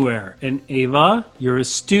anywhere. And Ava, you're a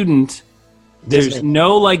student. There's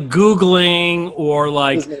no Googling or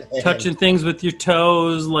touching things with your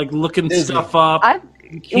toes, looking stuff up.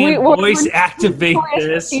 You can't voice activate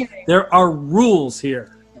this. There are rules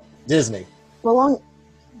here. Disney.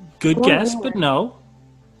 Good guess, but no.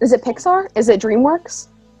 Is it Pixar? Is it DreamWorks?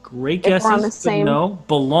 Great guesses, but no.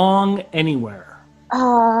 Belong anywhere.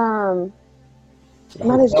 It's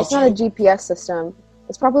not a GPS system.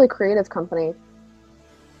 It's probably a creative company.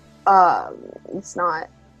 It's not.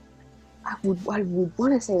 I would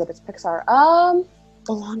want to say that it's Pixar.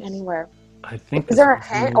 Belong anywhere. I think. Is there a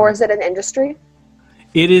hint, or is it an industry?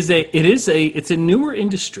 It's a newer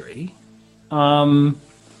industry, and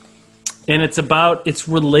it's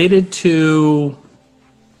related to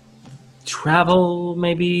travel,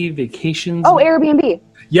 maybe vacations. Oh, Airbnb.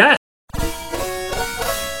 Yes.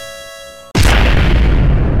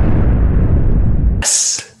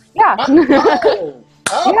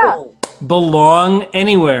 Yeah. Oh. Belong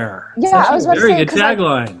anywhere. Yeah, That's I was a about to very say, good 'cause, like-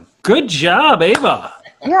 tagline. Good job, Ava.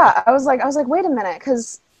 Yeah, I was like, wait a minute,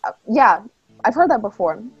 because I've heard that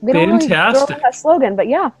before. They don't really throw Fantastic. around that slogan, but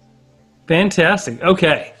yeah. Fantastic.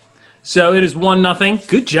 Okay. So it is 1-0.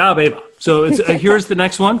 Good job, Ava. So it's, here's the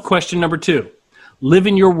next one. Question number 2. Live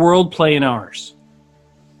in your world, play in ours.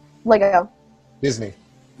 Lego. Disney.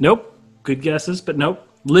 Nope. Good guesses, but nope.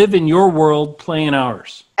 Live in your world, play in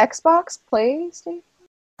ours. Xbox, PlayStation.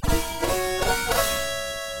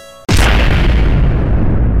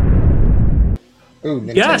 Ooh,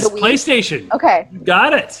 Nintendo. Yes, PlayStation. Okay. You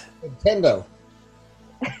got it. Nintendo.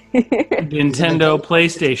 Nintendo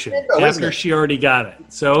PlayStation. Nintendo, isn't After it? she already got it.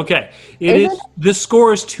 So okay. Is it? The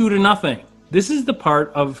score is 2-0. This is the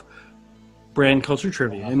part of brand culture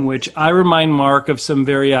trivia in which I remind Mark of some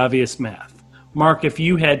very obvious math. Mark, if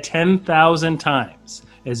you had 10,000 times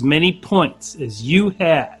as many points as you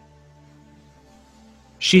had,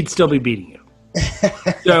 she'd still be beating you.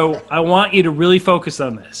 So I want you to really focus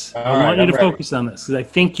on this. I want you to focus on this because I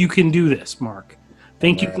think you can do this, Mark. I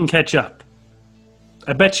think you can catch up.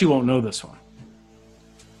 I bet you won't know this one.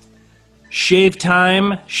 Shave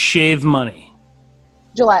time, shave money.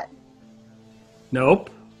 Gillette. Nope.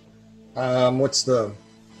 What's the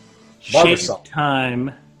Shave Barbasol?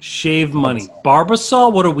 time, shave money.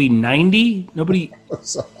 Barbasol? What are we, 90? Nobody.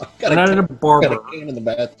 Got Not at a barber. Got a can in the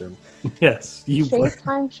bathroom. Yes. You Shave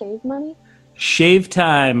time, shave money. Shave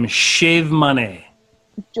time, shave money.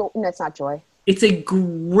 No, it's not Joy. It's a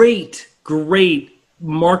great, great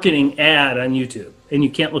marketing ad on YouTube, and you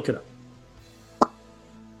can't look it up.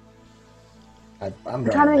 I'm I'm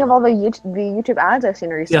trying to think of all the YouTube ads I've seen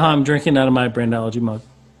See recently. how I'm drinking out of my Brandology mug?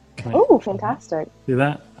 Oh, fantastic. See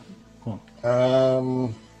that?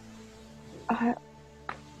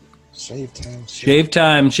 Shave time. Shave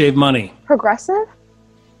time, shave money. Progressive?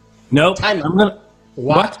 Nope. Time. I'm gonna.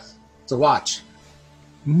 Watch. What? It's a watch.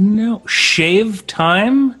 No. Shave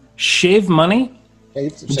time, shave money. Do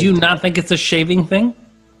you not think it's a shaving thing?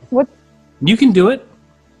 What? You can do it.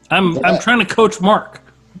 I'm trying to coach Mark.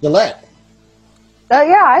 Gillette.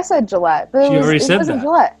 Yeah, I said Gillette. But She already said it wasn't that.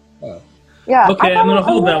 Gillette. Oh. Yeah. Okay, I'm gonna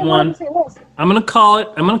hold that one. I'm gonna call it.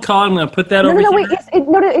 I'm gonna put that over No, here. wait.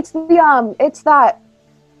 It's that.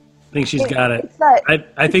 I think she's got it. It's that.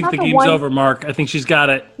 I think not the the game's one- over, Mark. I think she's got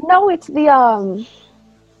it. No, it's the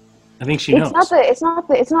I think she knows. It's not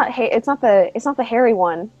the hairy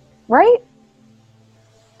one, right?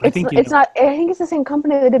 I think you it's know. not. I think it's the same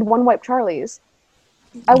company that did One Wipe Charlie's.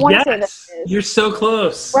 I want to say Yes, this is you're so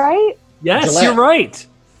close. right. Yes, Gillette. you're right.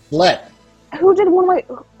 Gillette. Who did One Wipe?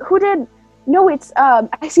 Who did? No, it's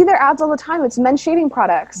I see their ads all the time. It's men's shaving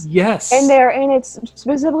products, Yes. and it's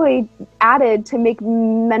specifically added to make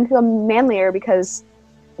men feel manlier because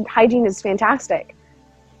hygiene is fantastic.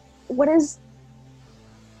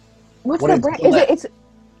 What's What the is brand? Gillette? Is it?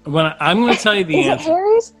 I'm going to tell you the Is it answer.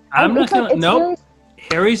 Harry's? I'm not It's like- going to. it's Nope. Harry's-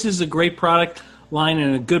 Harry's is a great product line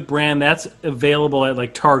and a good brand that's available at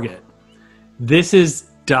like Target. This is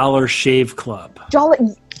Dollar Shave Club. Jolly.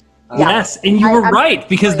 Yeah. Yes, and you were I'm- right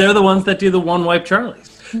because they're the ones that do the One Wipe Charlies.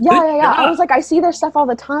 Yeah. I job. was like, I see their stuff all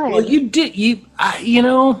the time. Well, you did. You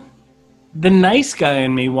know, the nice guy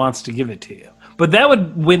in me wants to give it to you, but that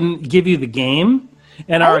wouldn't give you the game.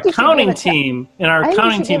 And I our think you should accounting give it to- team and our I think you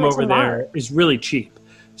accounting should team give it over to there Mark. is really cheap.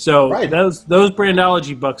 So Right. those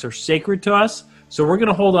Brandology bucks are sacred to us. So we're going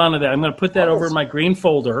to hold on to that. I'm going to put that over in my green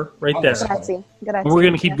folder right there. Awesome. Good And we're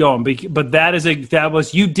going to keep going. But that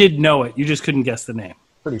was you did know it. You just couldn't guess the name.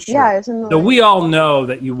 Pretty sure. Yeah, it's in the. So we all know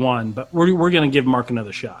that you won, but we're going to give Mark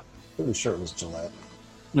another shot. Pretty sure it was Gillette.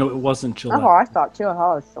 No, it wasn't Gillette. Oh, I thought too.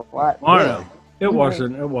 Oh, it's so what? Oh, Really? no. It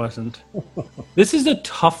wasn't. It wasn't. This is a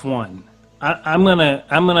tough one. I'm gonna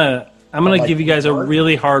Like give you guys a hard?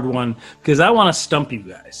 really hard one because I want to stump you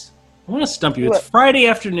guys. I want to stump you. It's What? Friday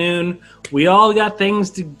afternoon. We all got things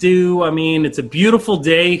to do. I mean, it's a beautiful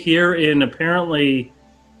day here in apparently,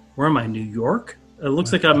 where am I? New York. It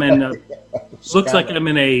looks like I'm in. Looks like I'm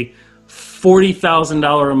in a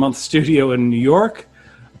 $40,000 a month studio in New York.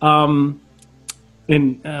 And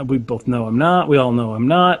we both know I'm not. We all know I'm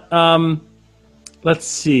not. Let's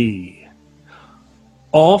see.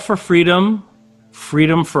 All for freedom,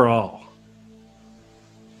 freedom for all.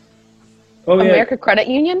 Oh America Credit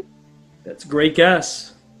Union. that's a great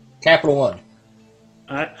guess. Capital One.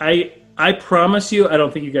 I promise you, I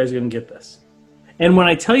don't think you guys are going to get this. And when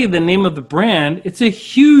I tell you the name of the brand, it's a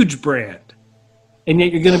huge brand, and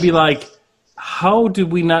yet you're going to be like, "How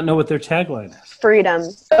did we not know what their tagline is?" Freedom.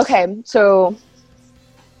 Okay, so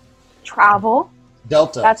travel.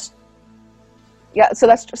 Delta. That's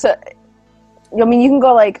I mean, you can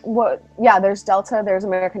go like what? Yeah, there's Delta, there's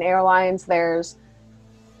American Airlines, there's.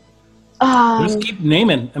 Just keep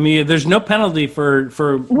naming. I mean, there's no penalty for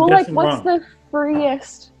Well, like, guessing what's wrong. the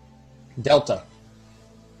freest? Delta.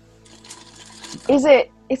 Is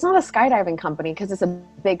it? It's not a skydiving company because it's a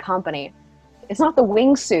big company. It's not the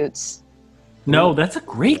wingsuits. No, that's a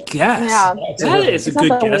great guess. Yeah. That is a It's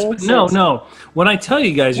not good the guess. But wingsuits. no. When I tell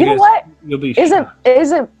you guys, You know what? you'll be Is shocked.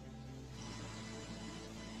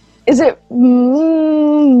 Is it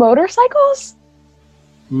motorcycles?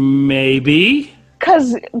 Maybe.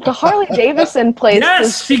 Because the Harley Davidson place.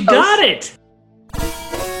 Yes, she got it.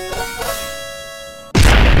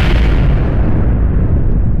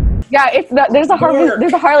 Yeah, there's a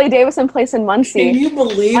Harley Davidson place in Muncie. Can you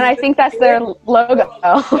believe? And I think that's their logo.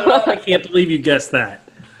 I can't believe you guessed that.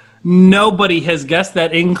 Nobody has guessed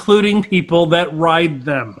that, including people that ride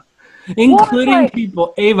them. Including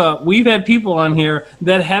people. Ava, we've had people on here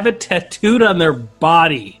that have it tattooed on their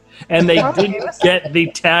body, and they didn't get the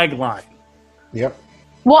tagline. Yep.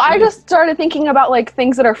 Well, I just started thinking about like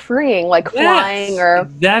things that are freeing, like flying or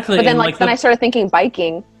exactly. But then and then I started thinking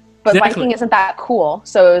biking. But Exactly. biking isn't that cool.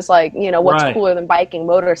 So it was like, what's Right. cooler than biking?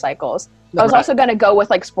 Motorcycles. I was also gonna go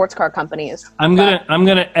with like sports car companies. I'm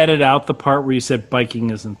gonna edit out the part where you said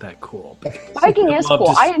biking isn't that cool. Biking is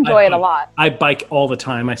cool. I enjoy it a lot. I bike all the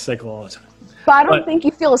time. I cycle all the time. But I don't think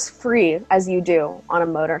you feel as free as you do on a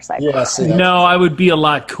motorcycle. Yes. No, I would be a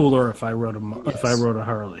lot cooler if I rode a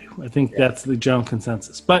Harley. I think that's the general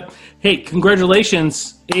consensus. But hey,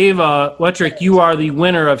 congratulations, Ava WETTRICK. You are the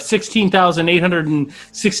winner of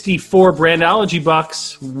 16,864 Brandology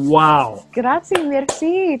bucks. Wow, Grazie,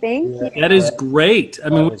 merci, thank you. that is great. I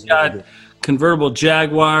mean, we've got convertible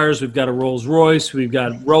Jaguars, we've got a Rolls Royce, we've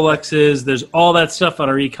got Rolexes. There's all that stuff on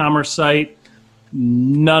our e-commerce site.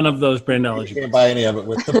 None of those Brandology. You can't buy any of it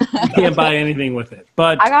with them. You can't buy anything with it.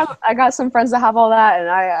 But I got some friends that have all that, and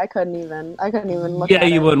I couldn't even look at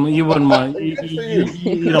it. you wouldn't want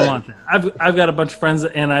you don't want that. I've got a bunch of friends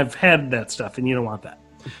and I've had that stuff, and you don't want that.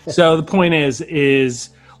 So the point is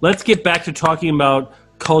let's get back to talking about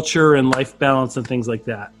culture and life balance and things like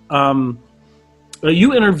that.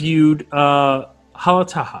 You interviewed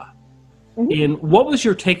Halataha, and what was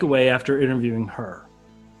your takeaway after interviewing her?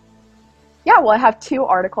 Yeah, well, I have 2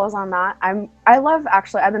 articles on that. I've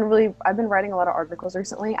been writing a lot of articles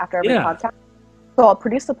recently after every podcast. So I'll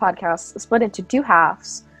produce the podcast, split into 2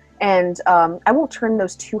 halves, and I will turn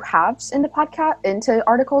those 2 halves into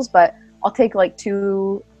articles. But I'll take like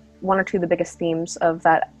 1 or 2 of the biggest themes of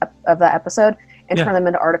that episode and turn them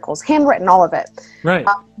into articles, handwritten, all of it. Right.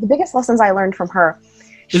 The biggest lessons I learned from her.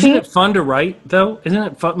 Isn't it fun to write, though? Isn't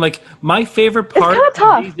it fun? Like, my favorite part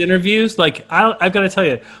of these interviews, like, I've got to tell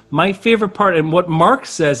you, my favorite part, and what Mark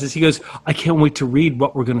says is he goes, I can't wait to read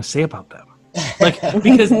what we're going to say about them. Like,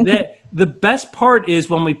 because the best part is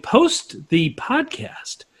when we post the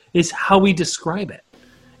podcast is how we describe it.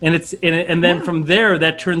 And then from there,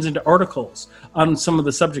 that turns into articles on some of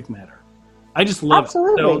the subject matter. I just love it.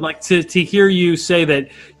 So, like, to hear you say that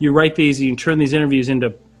you write these, you turn these interviews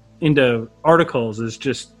into articles is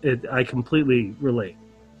just I completely relate.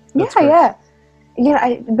 That's great. Yeah.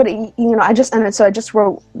 I just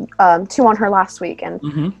wrote 2 on her last week, and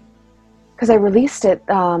because I released it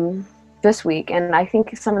this week, and I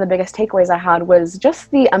think some of the biggest takeaways I had was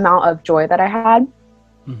just the amount of joy that I had,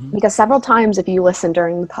 because several times, if you listen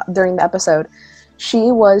during the episode,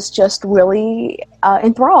 she was just really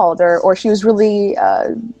enthralled, or she was really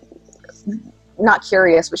not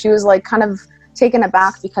curious, but she was like kind of taken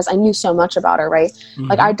aback because I knew so much about her, right?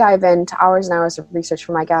 Like, I dive into hours and hours of research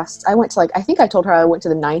for my guests. I went to I think I told her I went to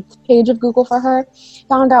the 9th page of Google for her,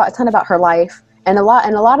 found out a ton about her life and a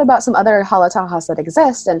lot about some other Halatahas that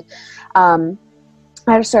exist. And I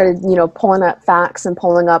just started, pulling up facts and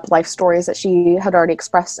pulling up life stories that she had already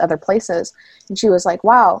expressed other places. And she was like,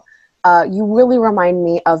 wow, you really remind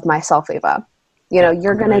me of myself, Ava.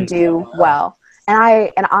 You're going to do well.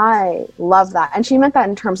 And I love that. And she meant that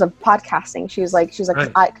in terms of podcasting. She was like,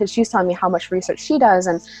 because she's telling me how much research she does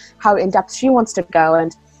and how in depth she wants to go.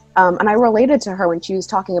 And I related to her when she was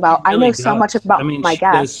talking about, I know so much about my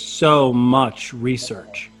guests. There's so much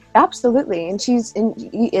research. Absolutely. And she's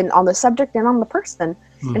in on the subject and on the person.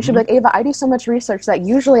 And she'd be like, Ava, I do so much research that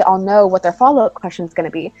usually I'll know what their follow-up question is going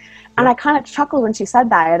to be. And I kind of chuckled when she said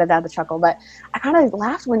that. I had the chuckle, but I kind of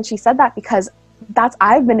laughed when she said that because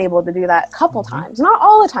I've been able to do that a couple times, not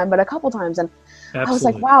all the time, but a couple times. And I was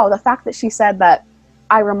like, wow, the fact that she said that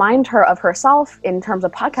I remind her of herself in terms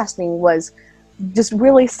of podcasting was just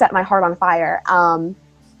really set my heart on fire. And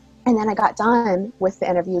then I got done with the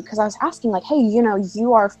interview because I was asking like, hey,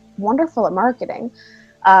 you are wonderful at marketing.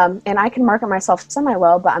 And I can market myself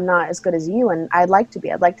semi-well, but I'm not as good as you, and I'd like to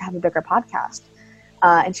be. I'd like to have a bigger podcast.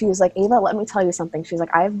 And she was like, Ava, let me tell you something. She's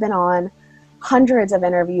like, I've been on hundreds of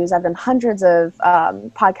interviews. I've done hundreds of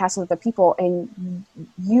podcasts with other people, and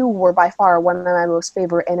you were by far one of my most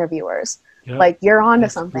favorite interviewers. Yep. Like, you're onto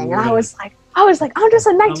something. Great. And I was like, I'm just a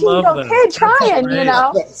 19-year-old kid trying, you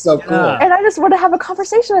know? That's so cool. And I just want to have a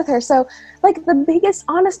conversation with her. So, like, the biggest,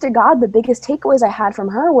 honest to God, the biggest takeaways I had from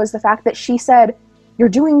her was the fact that she said, you're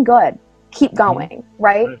doing good. Keep going,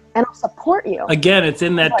 right? And I'll support you. Again, it's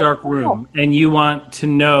in that dark room, and you want to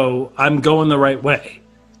know I'm going the right way.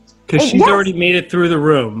 Because she's already made it through the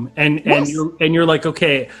room, and you're like,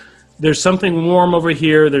 okay, there's something warm over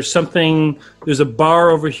here. There's a bar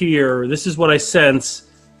over here. This is what I sense.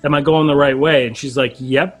 Am I going the right way? And she's like,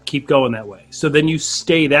 yep, keep going that way. So then you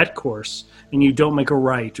stay that course, and you don't make a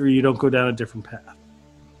right, or you don't go down a different path.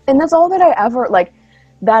 And that's all that I ever, like,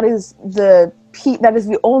 that is the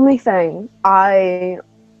only thing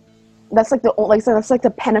that's like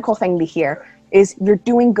the pinnacle thing to hear is you're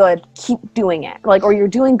doing good, keep doing it. Like, or you're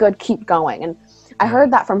doing good, keep going. And I heard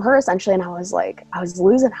that from her essentially, and I was like, I was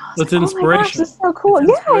losing. I was like, oh my gosh, this is so cool. It's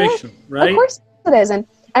right? Of course it is. And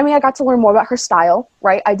I mean, I got to learn more about her style,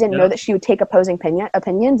 right? I didn't know that she would take opposing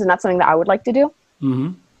opinions, and that's something that I would like to do.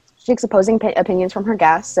 Mm-hmm. She takes opposing opinions from her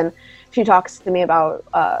guests, and she talks to me about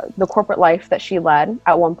the corporate life that she led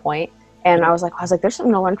at one point. And I was like, there's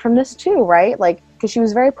something to learn from this too, right? Like, because she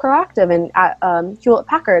was very proactive and at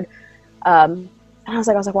Hewlett-Packard. And I was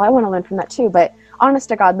like, well, I want to learn from that too. But honest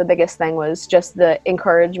to God, the biggest thing was just the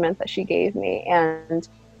encouragement that she gave me, and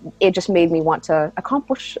it just made me want to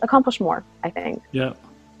accomplish more, I think. Yeah.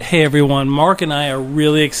 Hey everyone, Mark and I are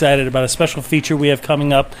really excited about a special feature we have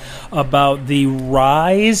coming up about the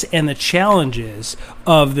rise and the challenges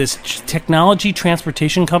of this technology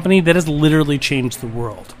transportation company that has literally changed the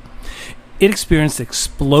world. It experienced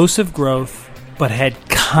explosive growth, but had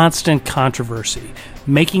constant controversy,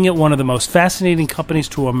 making it one of the most fascinating companies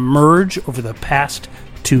to emerge over the past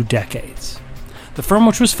 2 decades. The firm,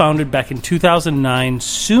 which was founded back in 2009,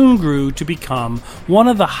 soon grew to become one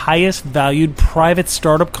of the highest valued private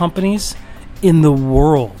startup companies in the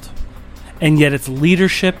world. And yet its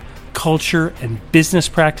leadership, culture, and business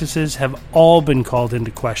practices have all been called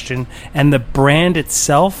into question, and the brand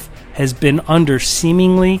itself has been under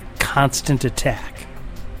seemingly constant attack.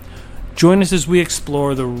 Join us as we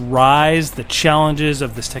explore the rise, the challenges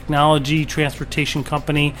of this technology transportation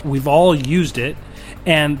company. We've all used it,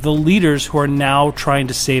 and the leaders who are now trying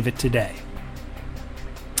to save it today.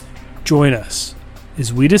 Join us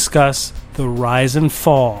as we discuss the rise and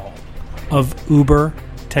fall of Uber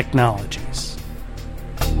Technologies.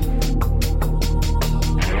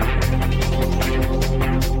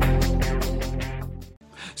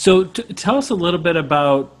 So tell us a little bit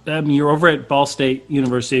about, you're over at Ball State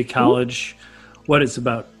University College. What is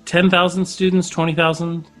about 10,000 students,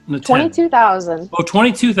 20,000? 22,000. Oh,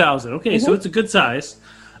 22,000. Okay, so it's a good size.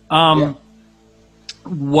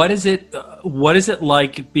 What is it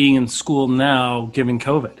like being in school now, given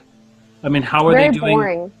COVID? I mean, how are they doing? Very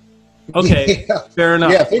boring. Okay, fair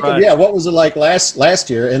enough. Yeah, what was it like last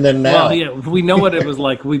year and then now? Well, yeah, we know what it was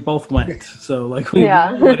like. We both went, so like we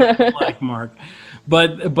know what it was like, Mark.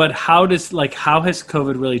 But how has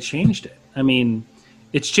COVID really changed it? I mean,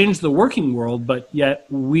 it's changed the working world, but yet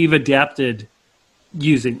we've adapted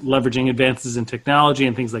leveraging advances in technology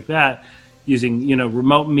and things like that, using,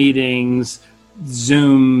 remote meetings,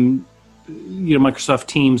 Zoom, Microsoft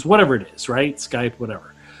Teams, whatever it is, right? Skype,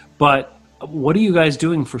 whatever. But what are you guys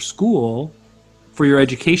doing for school, for your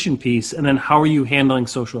education piece? And then how are you handling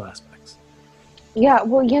social aspects? Yeah,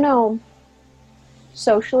 well,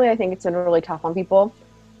 socially, I think it's been really tough on people.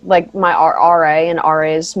 Like my RA and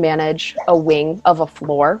RAs manage a wing of a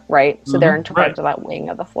floor, right? So they're in charge of that wing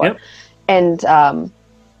of the floor. Yep. And, my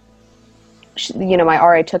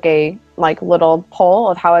RA took a little poll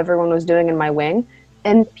of how everyone was doing in my wing,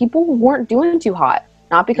 and people weren't doing too hot.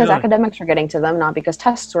 Not because academics were getting to them, not because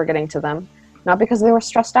tests were getting to them, not because they were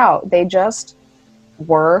stressed out. They just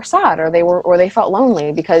were sad, or they felt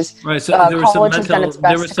lonely because college has done its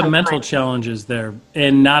best. There were some mental challenges there,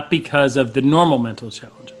 and not because of the normal mental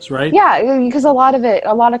challenges, right? Yeah, because a lot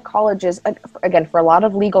of colleges, again, for a lot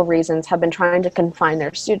of legal reasons, have been trying to confine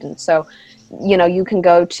their students. So, you can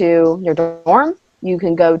go to your dorm, you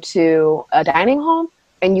can go to a dining hall,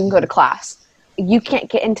 and you can go to class. You can't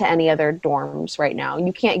get into any other dorms right now.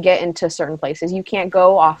 You can't get into certain places. You can't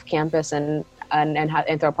go off campus and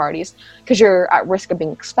throw parties because you're at risk of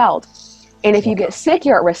being expelled. And if you get sick,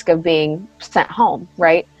 you're at risk of being sent home,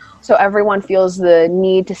 right? So everyone feels the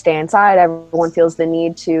need to stay inside. Everyone feels the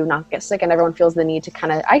need to not get sick, and everyone feels the need to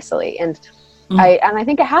kind of isolate. And And I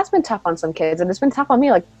think it has been tough on some kids, and it's been tough on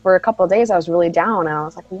me. Like for a couple of days, I was really down, and I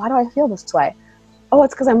was like, why do I feel this way? Oh,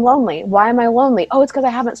 it's because I'm lonely. Why am I lonely? Oh, it's because I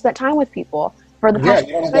haven't spent time with people for the past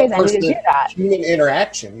 6 days. I need to do that. Human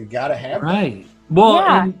interaction, you got to have right.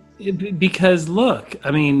 Well, because look,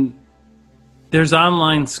 I mean, there's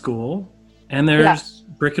online school and there's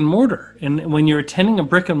brick and mortar, and when you're attending a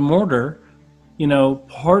brick and mortar, you know,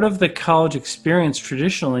 part of the college experience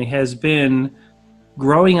traditionally has been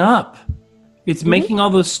growing up. It's making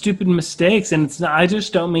all those stupid mistakes, and it's not, I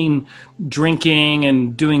just don't mean drinking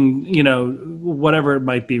and doing, you know, whatever it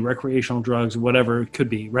might be, recreational drugs, whatever it could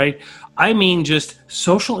be, right? I mean just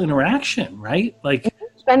social interaction, right? Like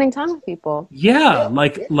spending time with people. Yeah,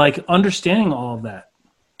 like understanding all of that.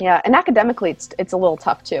 Yeah, and academically, it's a little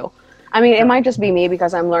tough too. I mean, it might just be me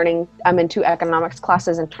because I'm in 2 economics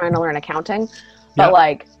classes and trying to learn accounting, but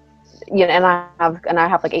like, you know, and I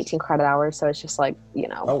have like 18 credit hours, so it's just like, you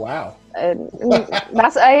know. Oh wow. I'm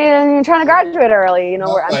trying to graduate early, you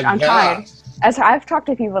know. I'm trying. As I've talked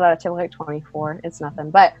to people that are like 24, it's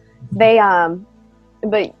nothing, but they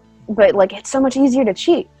but like it's so much easier to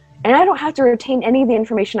cheat, and I don't have to retain any of the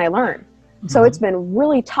information I learn. So it's been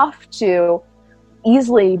really tough to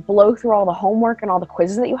easily blow through all the homework and all the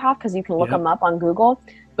quizzes that you have because you can look them up on Google.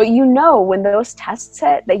 But you know when those tests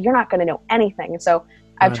hit that you're not going to know anything. And so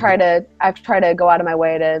I've tried to go out of my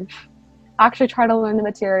way to actually try to learn the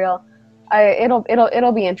material.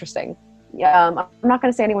 It'll be interesting. I'm not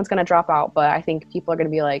going to say anyone's going to drop out, but I think people are going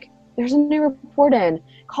to be like, there's a new report in,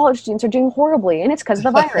 college students are doing horribly, and it's because of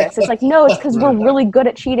the virus. It's like, no, it's because we're really good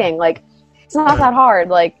at cheating. Like, it's not that hard.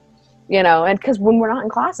 Like, you know, and because when we're not in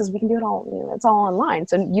classes, we can do it all, you know, it's all online.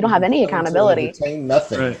 So you don't have any accountability.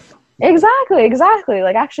 Nothing. Right. Exactly.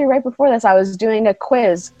 Like actually right before this, I was doing a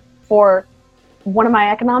quiz for one of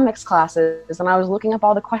my economics classes, and I was looking up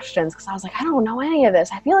all the questions because I was like, I don't know any of this.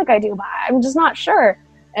 I feel like I do, but I'm just not sure.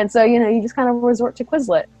 And so, you know, you just kind of resort to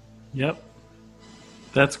Quizlet. Yep.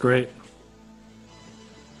 That's great.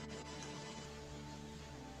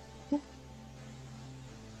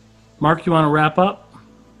 Mark, you want to wrap up?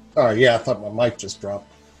 Oh, yeah, I thought my mic just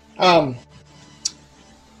dropped.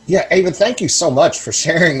 Yeah, Ava, thank you so much for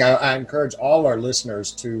sharing. I encourage all our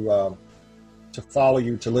listeners to follow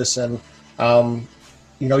you, to listen. You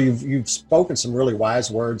know, you've spoken some really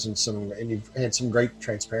wise words and you've had some great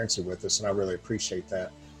transparency with us, and I really appreciate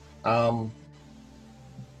that.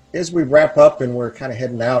 As we wrap up and we're kind of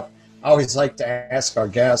heading out, I always like to ask our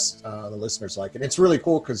guests, the listeners like it. It's really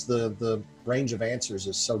cool because the range of answers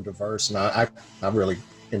is so diverse, and I really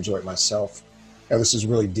enjoy it myself. Now, this is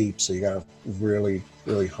really deep, so you got to really,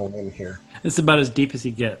 really hone in here. It's about as deep as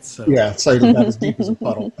he gets. So. Yeah, it's about as deep as a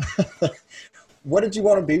puddle. What did you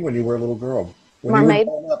want to be when you were a little girl? Mermaid.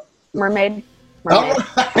 Mermaid.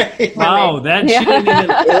 Wow, that she didn't even...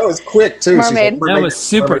 That was quick too. Mermaid. That was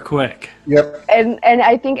super quick. Yep. And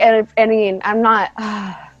I think, I mean, I'm not.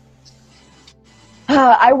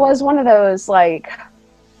 I was one of those, like,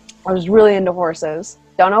 I was really into horses.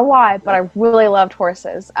 Don't know why, but I really loved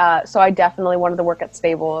horses. So I definitely wanted to work at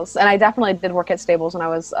stables, and I definitely did work at stables when I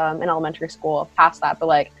was in elementary school. Past that, but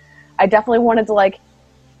like, I definitely wanted to like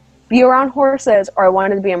be around horses, or I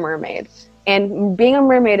wanted to be a mermaid. And being a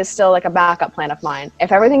mermaid is still like a backup plan of mine.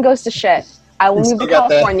 If everything goes to shit, I will move to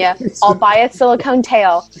California. I'll buy a silicone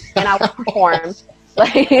tail, and I'll perform.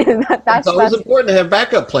 Like that's always important to have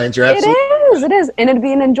backup plans. You're absolutely It is, and it'd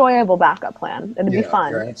be an enjoyable backup plan. It'd be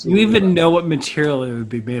fun. You even know what material it would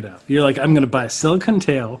be made of. You're like, I'm going to buy a silicone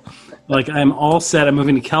tail. Like, I'm all set. I'm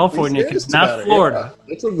moving to California, because not Florida.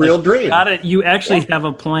 Yeah. It's a real dream. Got it. You actually have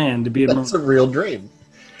a plan to be a mermaid. That's a real dream.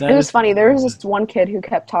 It was funny. There was this one kid who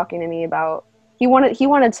kept talking to me about he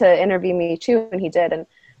wanted to interview me too, and he did. And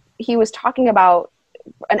he was talking about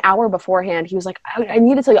an hour beforehand. He was like, I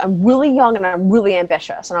need to tell you, I'm really young and I'm really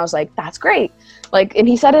ambitious. And I was like, that's great. Like, and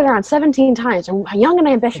he said it around 17 times. I'm young and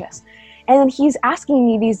ambitious. And then he's asking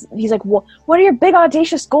me these. He's like, well, what are your big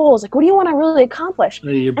audacious goals? Like, what do you want to really accomplish?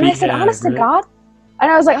 And I said, honest to God. And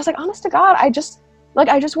I was like, honest to God, I just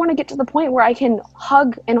want to get to the point where I can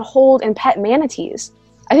hug and hold and pet manatees.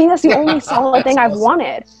 I think that's the only solid thing I've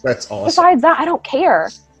wanted. That's awesome. Besides that, I don't care.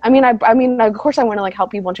 I mean, of course I want to like help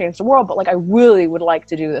people and change the world, but like I really would like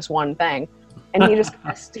to do this one thing. And he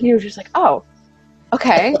was just like, oh,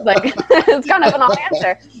 okay. Like, it's kind of an odd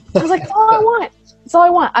answer. I was like, that's all I want. That's all I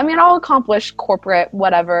want. I mean, I'll accomplish corporate,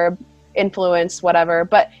 whatever, influence, whatever.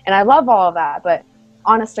 And I love all of that. But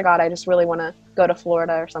honest to God, I just really want to go to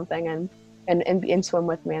Florida or something and swim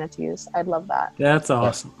with manatees. I'd love that. That's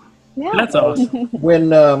awesome. Yeah. That's awesome.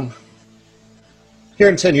 When here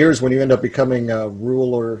in 10 years, when you end up becoming a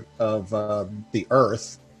ruler of the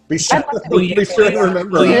earth, Be sure, Will you be sure to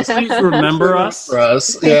remember us. please remember us? For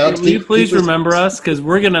us. Yeah, Will you please remember us? Because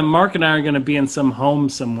Mark and I are gonna be in some home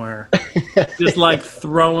somewhere, just like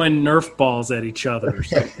throwing Nerf balls at each other.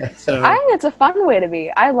 So I think it's a fun way to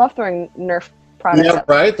be. I love throwing Nerf products. Yeah,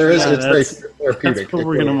 right. There is. Yeah, It's very therapeutic. that's what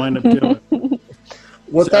we're gonna wind up doing.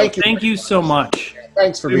 Well, So, thank you. Thank you so much.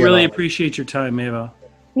 Thanks for We being really on. appreciate your time, Ava.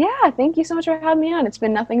 Yeah, thank you so much for having me on. It's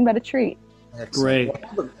been nothing but a treat. Excellent.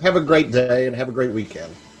 Great. Well, have a great day and have a great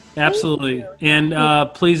weekend. Absolutely. And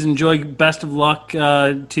please enjoy. Best of luck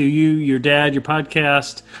to you, your dad, your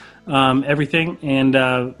podcast, everything, and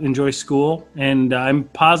enjoy school. And I'm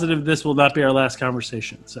positive this will not be our last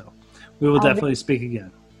conversation. So we will definitely speak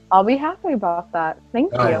again. I'll be happy about that.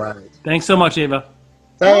 Thank you. All right. Thanks so much, Ava.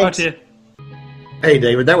 Thanks. Talk to you. Hey,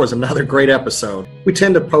 David, that was another great episode. We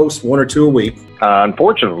tend to post 1 or 2 a week.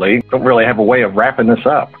 Unfortunately, don't really have a way of wrapping this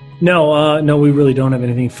up. No, we really don't have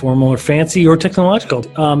anything formal or fancy or technological.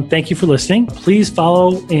 Thank you for listening. Please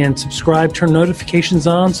follow and subscribe, turn notifications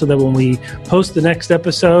on so that when we post the next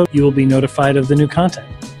episode, you will be notified of the new content.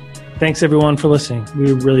 Thanks, everyone, for listening.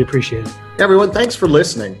 We really appreciate it. Everyone, thanks for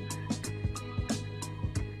listening.